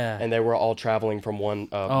right. Yeah. And they were all traveling from one,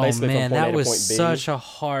 Oh basically man, from point that A to was point B. such a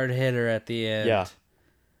hard hitter at the end. Yeah.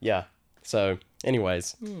 Yeah. So,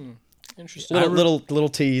 anyways, Interesting. little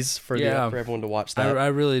tease for Yeah. for everyone to watch I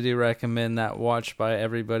that. really do recommend that watch by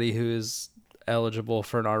everybody who is eligible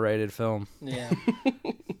for an R-rated film. Yeah.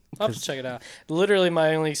 I'll have to check it out. Literally,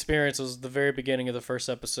 my only experience was the very beginning of the first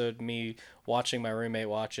episode, me watching my roommate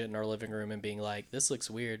watch it in our living room and being like, this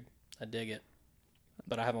looks weird. I dig it.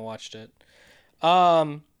 But I haven't watched it.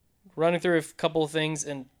 Running through a couple of things,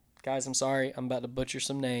 and guys, I'm sorry, I'm about to butcher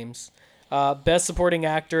some names. Best supporting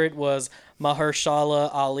actor, it was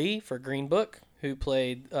Mahershala Ali for Green Book, who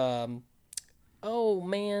played, I've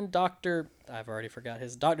already forgot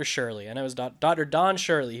his, Dr. Shirley. I know it was Dr. Don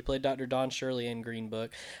Shirley. He played Dr. Don Shirley in Green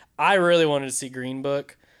Book. I really wanted to see Green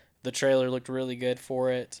Book. The trailer looked really good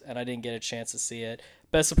for it, and I didn't get a chance to see it.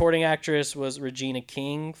 Best supporting actress was Regina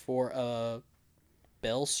King for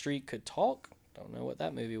Bell Street Could Talk. Don't know what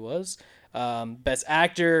that movie was. Best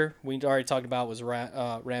actor, we already talked about, was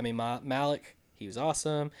Rami Malek. He was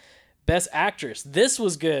awesome. Best actress, this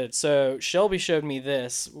was good. So Shelby showed me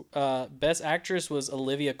this. Best actress was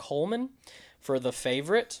Olivia Colman for The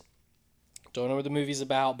Favorite. Don't know what the movie's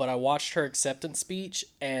about, but I watched her acceptance speech,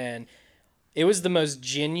 and it was the most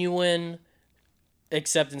genuine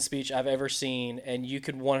acceptance speech I've ever seen, and you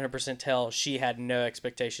could 100% tell she had no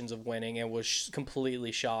expectations of winning and was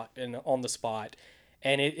completely shocked and on the spot.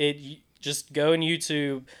 And it just go on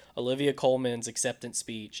YouTube, Olivia Colman's acceptance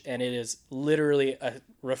speech, and it is literally a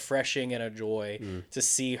refreshing and a joy to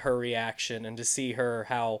see her reaction and to see her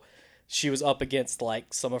how she was up against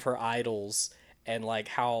like some of her idols and like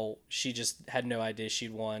how she just had no idea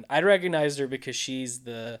she'd won. I'd recognized her because she's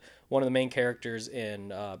one of the main characters in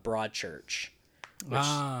Broadchurch.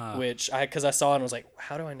 Which I saw it and was like,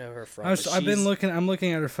 how do I know her from? I'm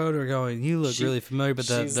looking at her photo going, you look really familiar, but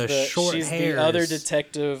the short she's hair. The other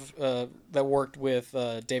detective that worked with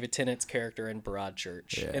David Tennant's character in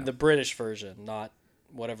Broadchurch. Yeah. In the British version, not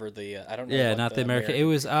whatever I don't know. Yeah, what not the American. It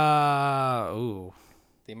was the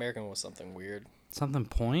American was something weird. something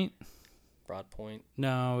Point. Broad Point.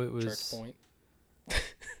 No, it was Jerk Point.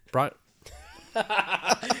 Broad.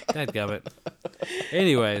 Dadgummit.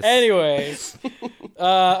 Anyways,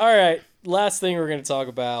 all right. Last thing we're going to talk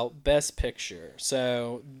about, Best Picture.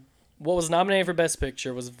 So, what was nominated for Best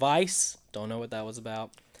Picture was Vice. Don't know what that was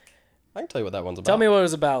about. I can tell you what that one's about. Tell me what it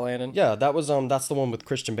was about, Landon. Yeah, that was that's the one with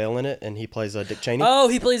Christian Bale in it, and he plays Dick Cheney. Oh,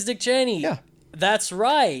 he plays Dick Cheney. Yeah. That's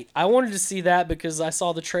right. I wanted to see that because I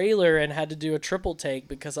saw the trailer and had to do a triple take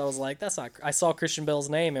because I was like, that's not... I saw Christian Bale's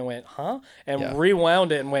name and went, huh? And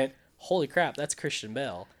rewound it and went, holy crap, that's Christian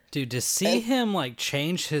Bale. dude, to see him like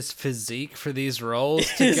change his physique for these roles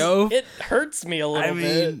to go, it hurts me a little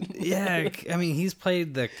bit. Yeah, I mean, he's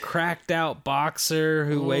played the cracked out boxer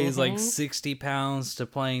who weighs like 60 pounds to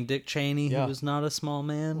playing Dick Cheney, who was not a small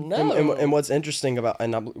man. No. And what's interesting about,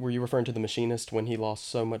 were you referring to The Machinist when he lost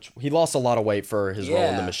so much? He lost a lot of weight for his role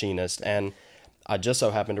in The Machinist, and I just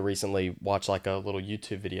so happened to recently watch like a little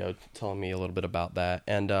YouTube video telling me a little bit about that,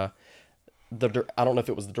 and I don't know if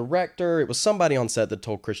it was the director, it was somebody on set that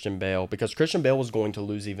told Christian Bale, because Christian Bale was going to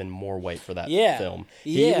lose even more weight for that film.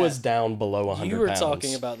 He was down below 100 pounds. You were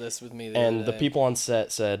talking about this with me the and other the day. people on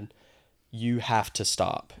set said, you have to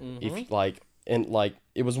stop. If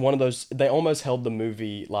it was one of those, they almost held the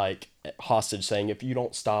movie like hostage, saying, if you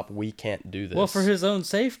don't stop, we can't do this. Well, for his own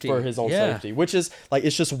safety. For his own safety, which is like,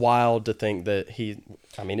 it's just wild to think that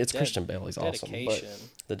it's Christian Bale, he's awesome, but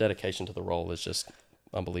the dedication to the role is just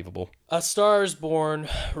unbelievable. A Star is Born,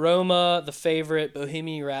 Roma, The Favorite,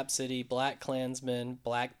 Bohemian Rhapsody, BlacKkKlansman,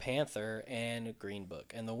 Black Panther, and Green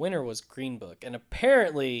Book. And the winner was Green Book. And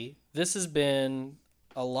apparently, this has been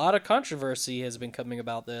a lot of controversy has been coming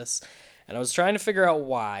about this. And I was trying to figure out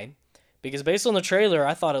why. Because based on the trailer,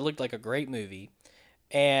 I thought it looked like a great movie.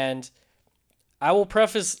 And I will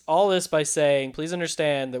preface all this by saying, please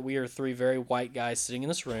understand that we are three very white guys sitting in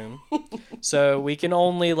this room. So we can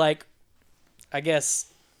only,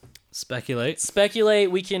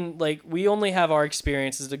 speculate. We can we only have our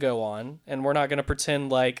experiences to go on, and we're not going to pretend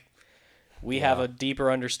like we have a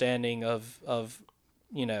deeper understanding of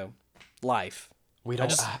life. We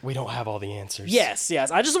don't have all the answers. Yes.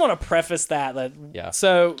 I just want to preface that. Yeah.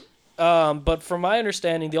 So, but from my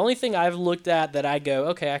understanding, the only thing I've looked at that I go,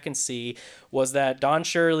 okay, I can see, was that Don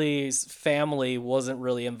Shirley's family wasn't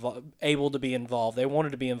really able to be involved. They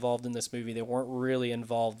wanted to be involved in this movie. They weren't really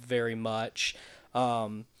involved very much.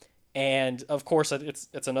 And of course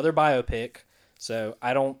it's another biopic, so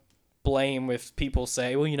I don't blame if people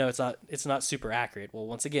say, well, it's not super accurate. Well,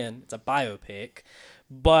 once again, it's a biopic,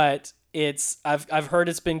 but I've heard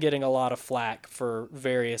it's been getting a lot of flack for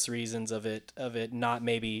various reasons of it not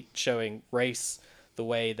maybe showing race the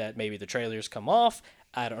way that maybe the trailers come off.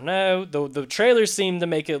 I don't know. The trailers seem to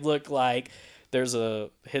make it look like there's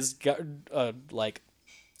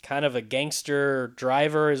kind of a gangster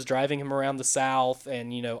driver is driving him around the South,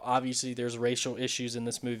 and obviously there's racial issues in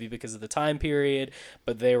this movie because of the time period,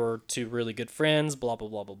 but they were two really good friends, blah blah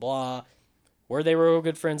blah blah blah. Were they real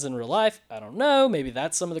good friends in real life? I don't know. Maybe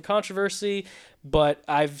that's some of the controversy, but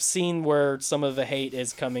I've seen where some of the hate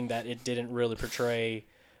is coming that it didn't really portray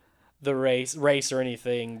the race or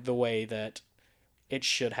anything the way that it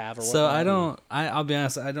should have. Or so I'll be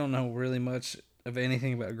honest, I don't know really much of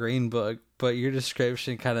anything about Green Book, but your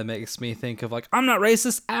description kind of makes me think of I'm not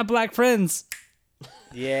racist, I have black friends.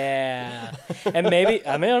 Yeah. And maybe,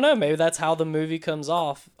 I don't know, maybe that's how the movie comes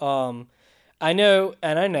off. I know,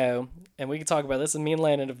 and we can talk about this, and me and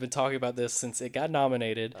Landon have been talking about this since it got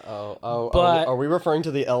nominated. But are we referring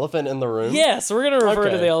to the elephant in the room? Yes, we're going to refer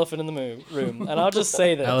to the elephant in the room, and I'll just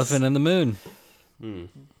say this. Elephant in the Moon.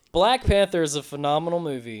 Black Panther is a phenomenal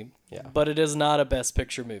movie, yeah, but it is not a Best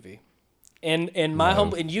Picture movie. And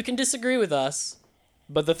and you can disagree with us,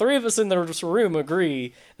 but the three of us in the room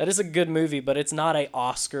agree that it's a good movie, but it's not an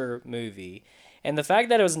Oscar movie. And the fact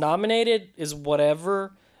that it was nominated is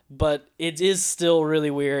whatever, but it is still really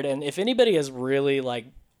weird. And if anybody is really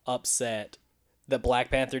upset that Black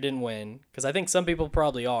Panther didn't win, because I think some people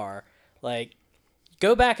probably are,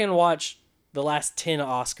 go back and watch the last 10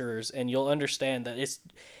 Oscars and you'll understand that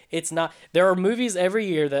it's not. There are movies every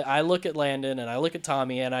year that I look at Landon and I look at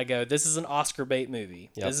Tommy and I go, this is an Oscar bait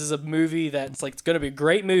movie. Yep. This is a movie that's it's going to be a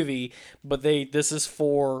great movie, but this is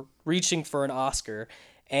for reaching for an Oscar.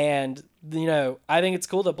 And I think it's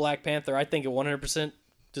cool that Black Panther, I think it 100%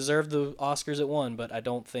 deserved the Oscars it won, but I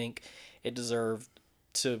don't think it deserved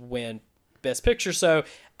to win Best Picture. So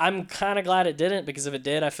I'm kind of glad it didn't, because if it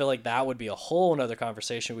did, I feel like that would be a whole nother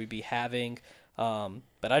conversation we'd be having.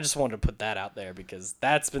 But I just wanted to put that out there because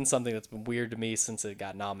that's been something that's been weird to me since it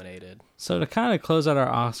got nominated. So to kind of close out our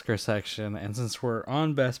Oscar section, and since we're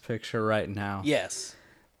on Best Picture right now, yes,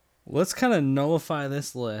 let's kind of nullify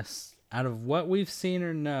this list. Out of what we've seen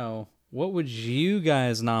or know, what would you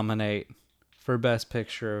guys nominate for Best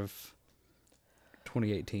Picture of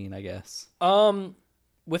 2018, I guess?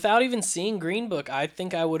 Without even seeing Green Book, I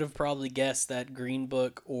think I would have probably guessed that Green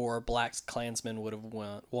Book or BlacKkKlansman would have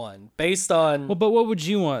won based on. Well, but what would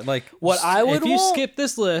you want? What I would if you skip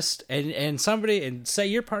this list and say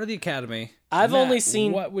you're part of the Academy. I've only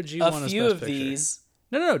seen what would you want a few as of Best Picture? these.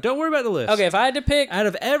 No, don't worry about the list. Okay, if I had to pick out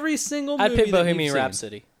of every single movie, I'd pick Bohemian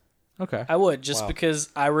Rhapsody. Okay, I would, just because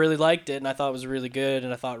I really liked it and I thought it was really good,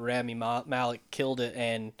 and I thought Rami Malek killed it.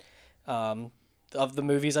 And of the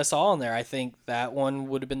movies I saw on there, I think that one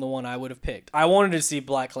would have been the one I would have picked. I wanted to see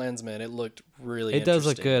BlacKkKlansman. It looked really interesting. It does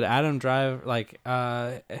look good. Adam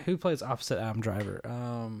Driver, who plays opposite Adam Driver?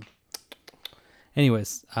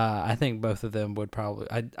 Anyways, I think both of them would probably.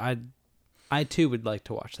 I too would like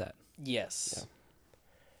to watch that. Yes.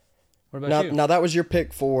 What about you? Now that was your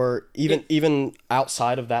pick for even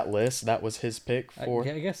outside of that list. That was his pick for.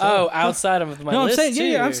 I guess so. Oh, outside of my no, list I'm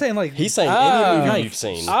saying, too. I'm saying like He's saying Oh. any movie Like- you've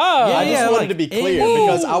seen. Oh, I just wanted like to be clear any-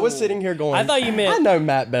 because I was sitting here going. I thought you meant- I know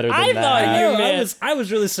Matt better than I that. thought you No, meant- I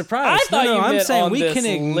was really surprised. I thought no, you I'm meant saying on we this can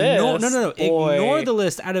ignore. list, No. boy. Ignore the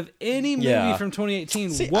list out of any movie Yeah. from 2018.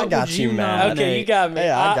 See, what I got would you, you man. nominate? Okay, you got me.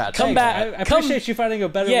 Yeah, I got you. Come back. I appreciate you finding a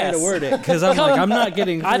better Yes. way to word it because I'm like I'm not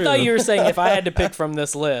getting through. I thought you were saying if I had to pick from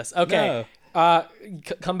this list. Okay. No.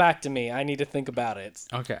 Come back to me. I need to think about it.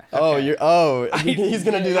 Okay. Oh, he's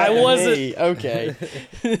gonna do that. I to wasn't- me. Okay.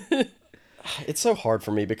 It's so hard for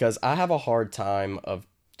me because I have a hard time of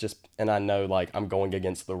just, and I know like I'm going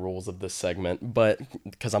against the rules of this segment, but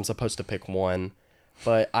because I'm supposed to pick one,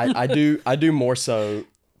 but I do more so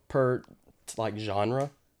per like genre.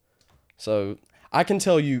 So I can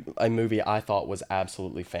tell you a movie I thought was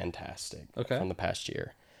absolutely fantastic from the past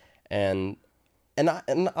year, and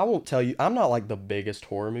I won't tell you I'm not like the biggest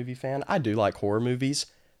horror movie fan. I do like horror movies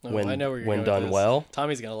when I know where you're when going with done this. well.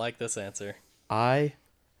 Tommy's gonna like this answer.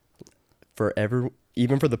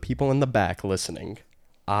 Even for the people in the back listening,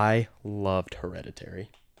 I loved Hereditary.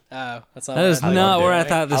 Oh, that's not. That is what I not thought. where I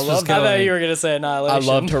thought this I was loved I going. thought you were gonna say I Annihilation.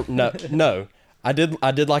 loved her. No. I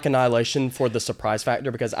did like Annihilation for the surprise factor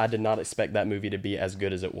because I did not expect that movie to be as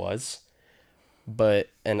good as it was.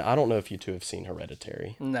 And I don't know if you two have seen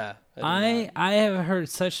Hereditary. Nah. I have heard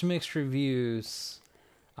such mixed reviews.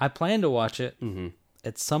 I plan to watch it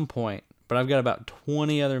at some point, but I've got about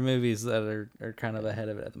 20 other movies that are kind of ahead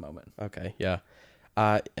of it at the moment. Okay, yeah.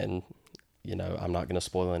 And I'm not gonna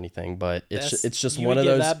spoil anything, but it's just you one would of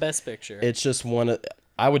give those. that best picture. It's just one of.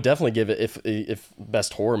 I would definitely give it if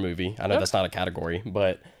best horror movie. I know that's not a category,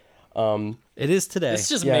 but It is today. This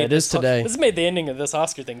just Yeah, made it is today. This made the ending of this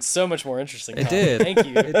Oscar thing so much more interesting. It Tom. did. Thank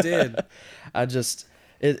you. It did.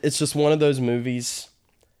 it's just one of those movies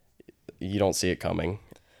you don't see it coming,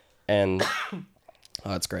 and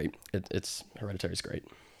it's great. It's Hereditary's great.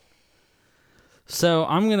 So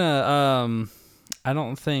I'm gonna. I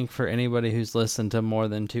don't think for anybody who's listened to more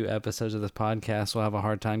than 2 episodes of this podcast will have a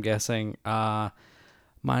hard time guessing.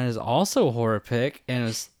 Mine is also a horror pick, and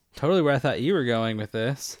it's totally where I thought you were going with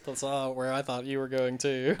this. That's where I thought you were going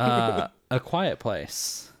to. A Quiet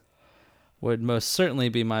Place would most certainly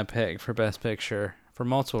be my pick for Best Picture for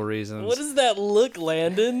multiple reasons. What does that look,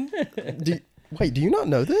 Landon? Do you not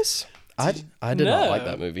know this? I did not like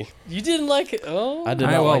that movie. You didn't like it? Oh. I did All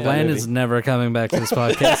right, not well, like that Landon's movie. never coming back to this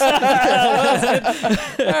podcast.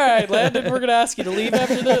 All right, Landon, we're going to ask you to leave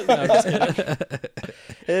after this. No, I'm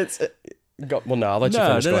just kidding. Well, no, I'll let you No,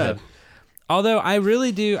 finish. no, Go no. ahead. Although I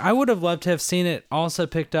really do, I would have loved to have seen it also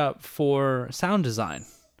picked up for sound design.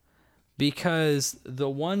 Because the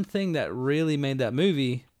one thing that really made that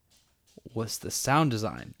movie was the sound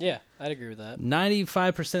design. Yeah, I'd agree with that.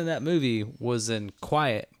 95% of that movie was in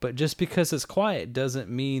quiet, but just because it's quiet doesn't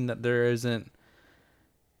mean that there isn't,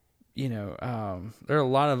 there are a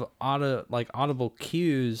lot of audible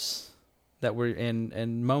cues that were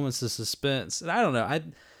in moments of suspense. And I don't know.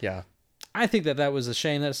 Yeah. I think that was a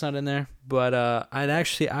shame that it's not in there, but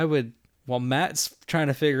while Matt's trying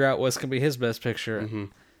to figure out what's going to be his best picture,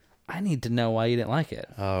 I need to know why you didn't like it.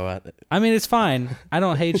 Oh, I mean, it's fine. I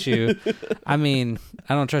don't hate you. I mean,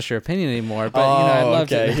 I don't trust your opinion anymore, but I'd love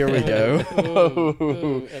okay, to. here we go.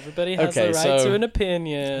 Ooh, everybody has Okay, the right so- to an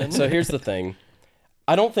opinion. So here's the thing.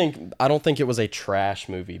 I don't think it was a trash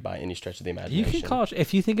movie by any stretch of the You imagination. can call it,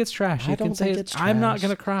 if you think it's trash, I you can don't say think it's it's I'm not trash.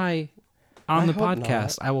 going to cry on I the hope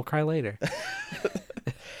podcast. I will cry later.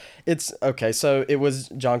 It's okay. So it was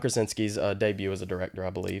John Krasinski's debut as a director,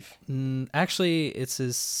 I believe. Actually, it's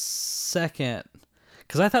his second,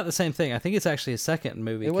 because I thought the same thing. I think it's actually his second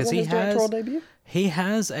movie It because wasn't his directorial debut. he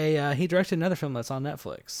has he directed another film that's on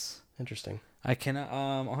Netflix. Interesting. I cannot.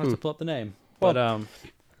 I'll have to pull up the name. Well, But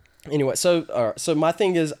Anyway, so my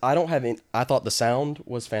thing is, I don't have any. I thought the sound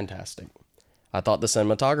was fantastic. I thought the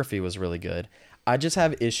cinematography was really good. I just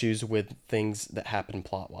have issues with things that happen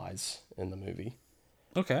plot wise in the movie.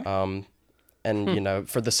 okay. And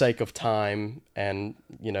for the sake of time and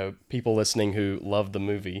people listening who love the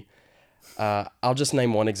movie, I'll just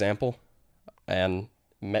name one example. And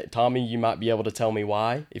Tommy, you might be able to tell me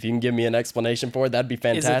why. If you can give me an explanation for it, that'd be Is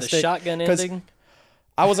fantastic. it the shotgun 'Cause ending?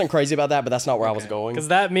 I wasn't crazy about that, but that's not where I was going. Because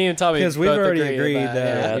that me and Tommy Because we've both already agree agreed with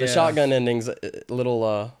that- Yeah, the Yeah. shotgun ending's a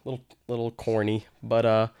little corny,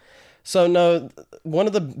 but so no, one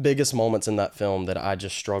of the biggest moments in that film that I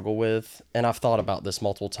just struggle with, and I've thought about this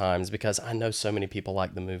multiple times because I know so many people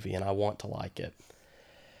like the movie and I want to like it.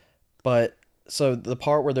 But so the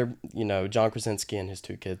part where they're, John Krasinski and his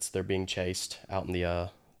 2 kids, they're being chased out in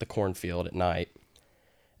the cornfield at night.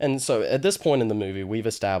 And so at this point in the movie, we've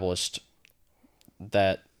established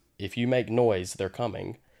that if you make noise, they're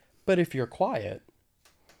coming. But if you're quiet,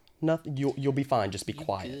 nothing, you'll be fine. Just be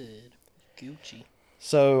quiet. Good. Gucci.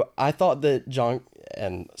 So I thought that John,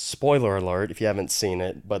 and spoiler alert if you haven't seen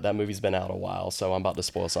it, but that movie's been out a while, so I'm about to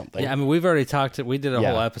spoil something. Yeah, I mean, we've already talked. We did a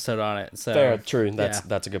whole episode on it. So Fair, true.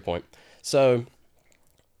 That's a good point. So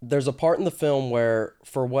there's a part in the film where,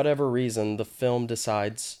 for whatever reason, the film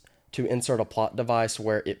decides to insert a plot device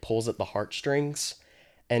where it pulls at the heartstrings,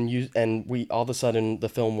 and we all of a sudden the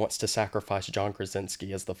film wants to sacrifice John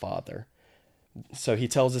Krasinski as the father. So he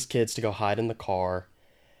tells his kids to go hide in the car,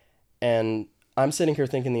 and I'm sitting here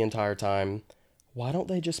thinking the entire time, why don't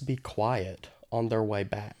they just be quiet on their way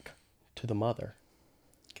back to the mother?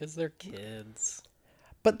 Because they're kids.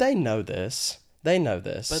 But they know this.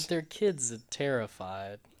 But their kids are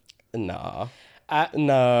terrified. Nah.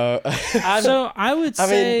 No. So I would say... I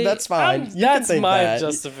mean, that's fine. That's my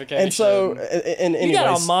justification. And so, anyways, you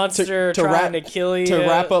got a monster trying to kill you. To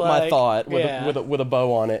wrap up my like, thought with a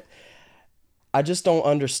bow on it, I just don't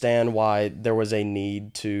understand why there was a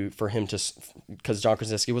need for him to, because John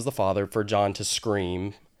Krasinski was the father, for John to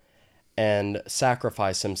scream and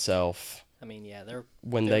sacrifice himself. I mean, yeah, there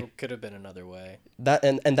could have been another way.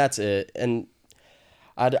 And that's it. And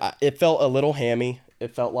it felt a little hammy.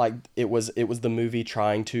 It felt like it was the movie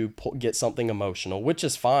trying to get something emotional, which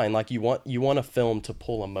is fine. Like you want a film to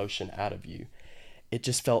pull emotion out of you. It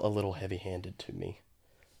just felt a little heavy-handed to me.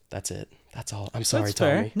 That's it. That's all. I'm sorry, That's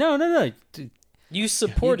fair. Tommy. No. You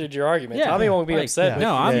supported your argument. Yeah. Tommy won't be Like, upset.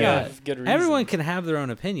 No, I'm not. Good reason. Everyone can have their own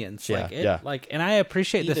opinions. And I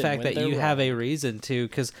appreciate the fact that you have a reason to,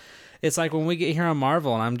 because it's like when we get here on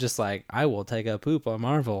Marvel, and I'm just like, I will take a poop on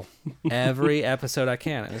Marvel every episode I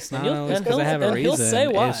can. And it's not always because I have a reason. He'll say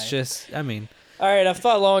why. It's just, I mean. All right, I've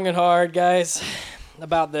thought long and hard, guys,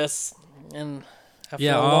 about this, and after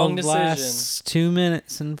a long decision, last 2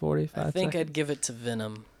 minutes and 45 I think seconds. I'd give it to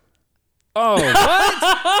Venom. Oh,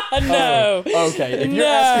 what? No. Okay, if you're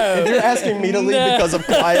asking me to leave because of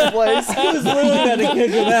Quiet Place, I was literally about to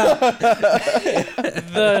kick him out.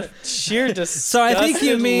 The sheer disgusted So I think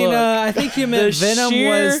you mean Venom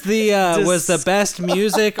was the best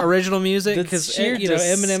music, original music, because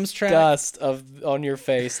Eminem's track. Disgust on your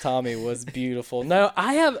face, Tommy, was beautiful. No,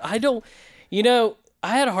 I had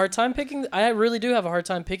a hard time picking. I really do have a hard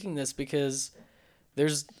time picking this because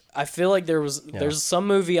I feel like there's some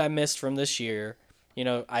movie I missed from this year.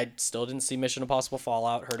 I still didn't see Mission Impossible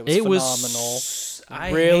Fallout. Heard it was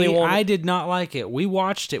phenomenal. I did not like it. We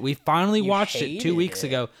watched it. We finally watched it 2 weeks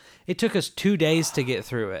ago. It took us 2 days to get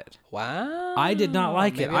through it. Wow. I did not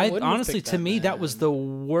like it. I honestly, to me, that was the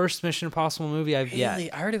worst Mission Impossible movie I've yet.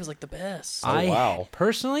 Really? I heard it was like the best. Wow.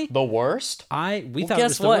 Personally, the worst? we thought it was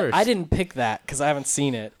guess what? the worst. I didn't pick that because I haven't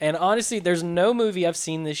seen it. And honestly, there's no movie I've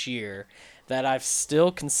seen this year that I've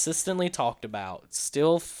still consistently talked about,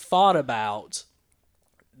 still thought about,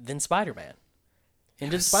 than Spider-Man.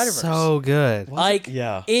 Into the Spider-Verse. So good.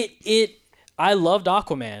 I loved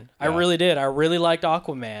Aquaman. I really did. I really liked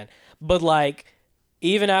Aquaman. But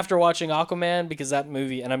even after watching Aquaman, because that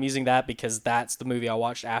movie, and I'm using that because that's the movie I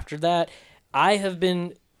watched after that, I have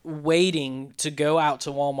been waiting to go out to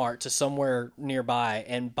Walmart to somewhere nearby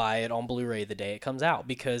and buy it on Blu-ray the day it comes out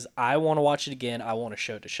because I want to watch it again. I want to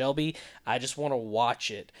show it to Shelby. I just want to watch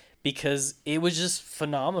it because it was just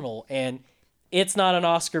phenomenal. And it's not an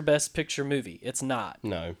Oscar Best Picture movie. It's not.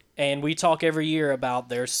 No. And we talk every year about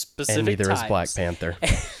their specific And neither types. is Black Panther.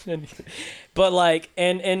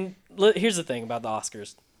 But here's the thing about the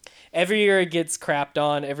Oscars. Every year it gets crapped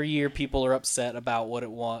on. Every year people are upset about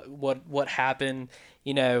what happened.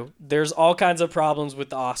 There's all kinds of problems with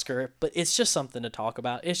the Oscar, but it's just something to talk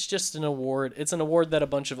about. It's just an award. It's an award that a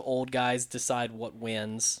bunch of old guys decide what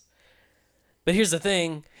wins. But here's the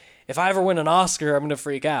thing. If I ever win an Oscar, I'm going to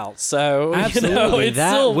freak out. So, absolutely. it's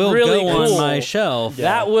that still will really go cool. on my shelf.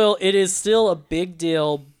 Yeah. It is still a big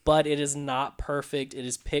deal, but it is not perfect. It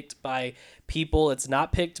is picked by people. It's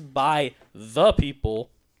not picked by the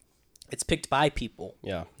people. It's picked by people.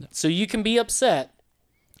 Yeah. So you can be upset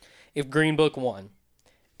if Green Book won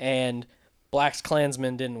and Black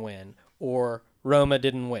Klansman didn't win or Roma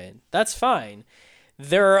didn't win. That's fine.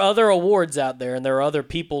 There are other awards out there, and there are other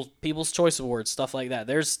People's Choice Awards, stuff like that.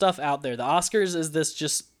 There's stuff out there. The Oscars is this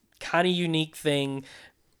just kind of unique thing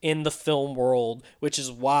in the film world, which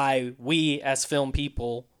is why we as film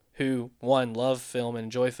people who, one, love film and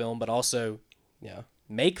enjoy film, but also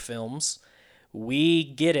make films, we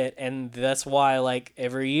get it. And that's why,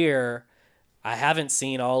 every year, I haven't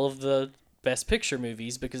seen all of the Best Picture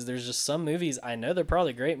movies because there's just some movies I know they're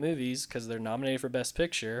probably great movies because they're nominated for Best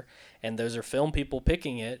Picture and those are film people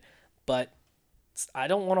picking it, but I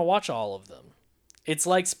don't want to watch all of them. It's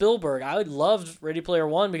like Spielberg. I loved Ready Player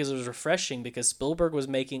One because it was refreshing, because Spielberg was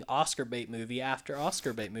making Oscar bait movie after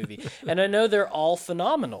Oscar bait movie. And I know they're all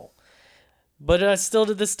phenomenal. But I still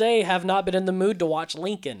to this day have not been in the mood to watch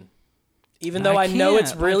Lincoln. Even though I know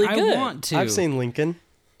it's really good. I want to. I've seen Lincoln.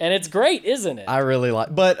 And it's great, isn't it? I really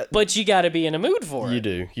like, but you got to be in a mood for it. you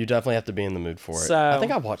do. You definitely have to be in the mood for it. So- I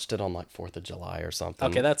think I watched it on like 4th of July or something.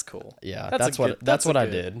 Okay, that's cool. Yeah, That's that's a what good- that's that's a what I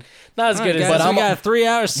good- did. Not as All good right, as guys, But we I'm- got 3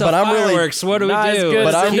 hours till but I'm really- fireworks. What do we not as do? good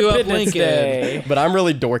But as I'm- Independence Lincoln. Day. But I'm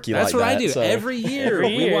really dorky That's like what that. I do so- every year. Every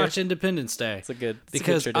We year. watch Independence Day. It's a good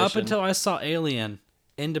Because up tradition. until I saw Alien,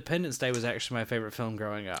 Independence Day was actually my favorite film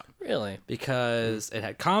growing up. Really? Because it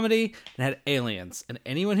had comedy and had aliens. And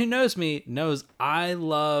anyone who knows me knows I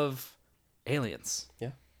love aliens.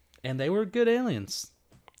 Yeah. And they were good aliens.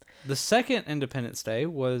 The second Independence Day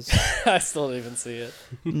was I still don't even see it.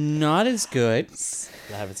 not as good.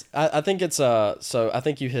 I think it's so I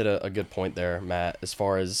think you hit a good point there, Matt, as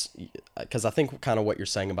far as, because I think kind of what you're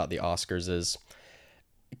saying about the Oscars is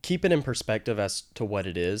keep it in perspective as to what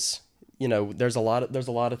it is. You know, there's a lot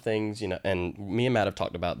of things, you know, and me and Matt have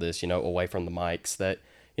talked about this, you know, away from the mics, that,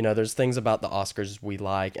 you know, there's things about the Oscars we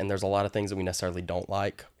like, and there's a lot of things that we necessarily don't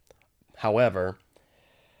like. However,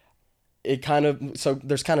 there's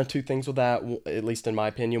kind of two things with that, at least in my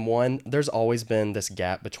opinion. One, there's always been this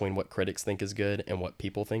gap between what critics think is good and what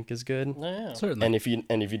people think is good. Yeah. Certainly. And if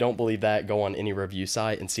you don't believe that, go on any review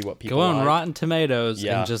site and see what people Go on like. Rotten Tomatoes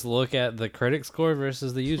Yeah. and just look at the critic score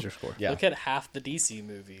versus the user score. Yeah. Look at half the DC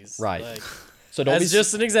movies. Right. Like, So don't that's be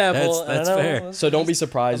just an example. That's I know, fair. it's so don't be just-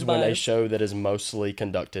 surprised I'm when a biased. show that is mostly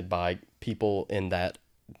conducted by people in that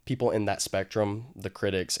spectrum, the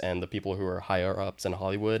critics and the people who are higher ups in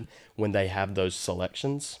Hollywood, when they have those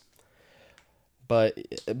selections. But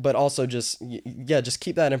also just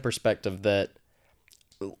keep that in perspective, that,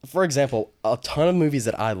 for example, a ton of movies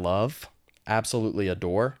that I love, absolutely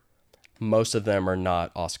adore, most of them are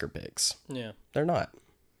not Oscar picks. Yeah. They're not.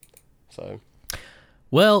 So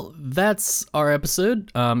Well, that's our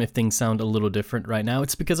episode. If things sound a little different right now,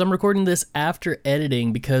 it's because I'm recording this after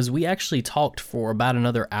editing, because we actually talked for about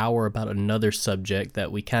another hour about another subject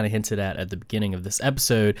that we kind of hinted at the beginning of this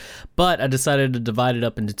episode, but I decided to divide it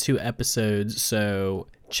up into 2 episodes, so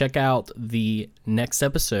check out the next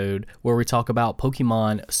episode where we talk about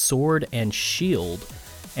Pokemon Sword and Shield,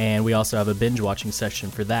 and we also have a binge watching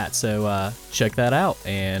session for that, so check that out.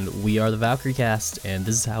 And we are the Valkyrie Cast, and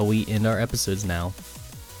this is how we end our episodes now.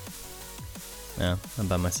 Yeah, I'm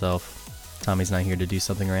by myself. Tommy's not here to do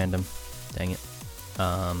something random. Dang it.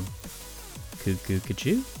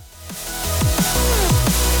 Cuckoo-ca-choo.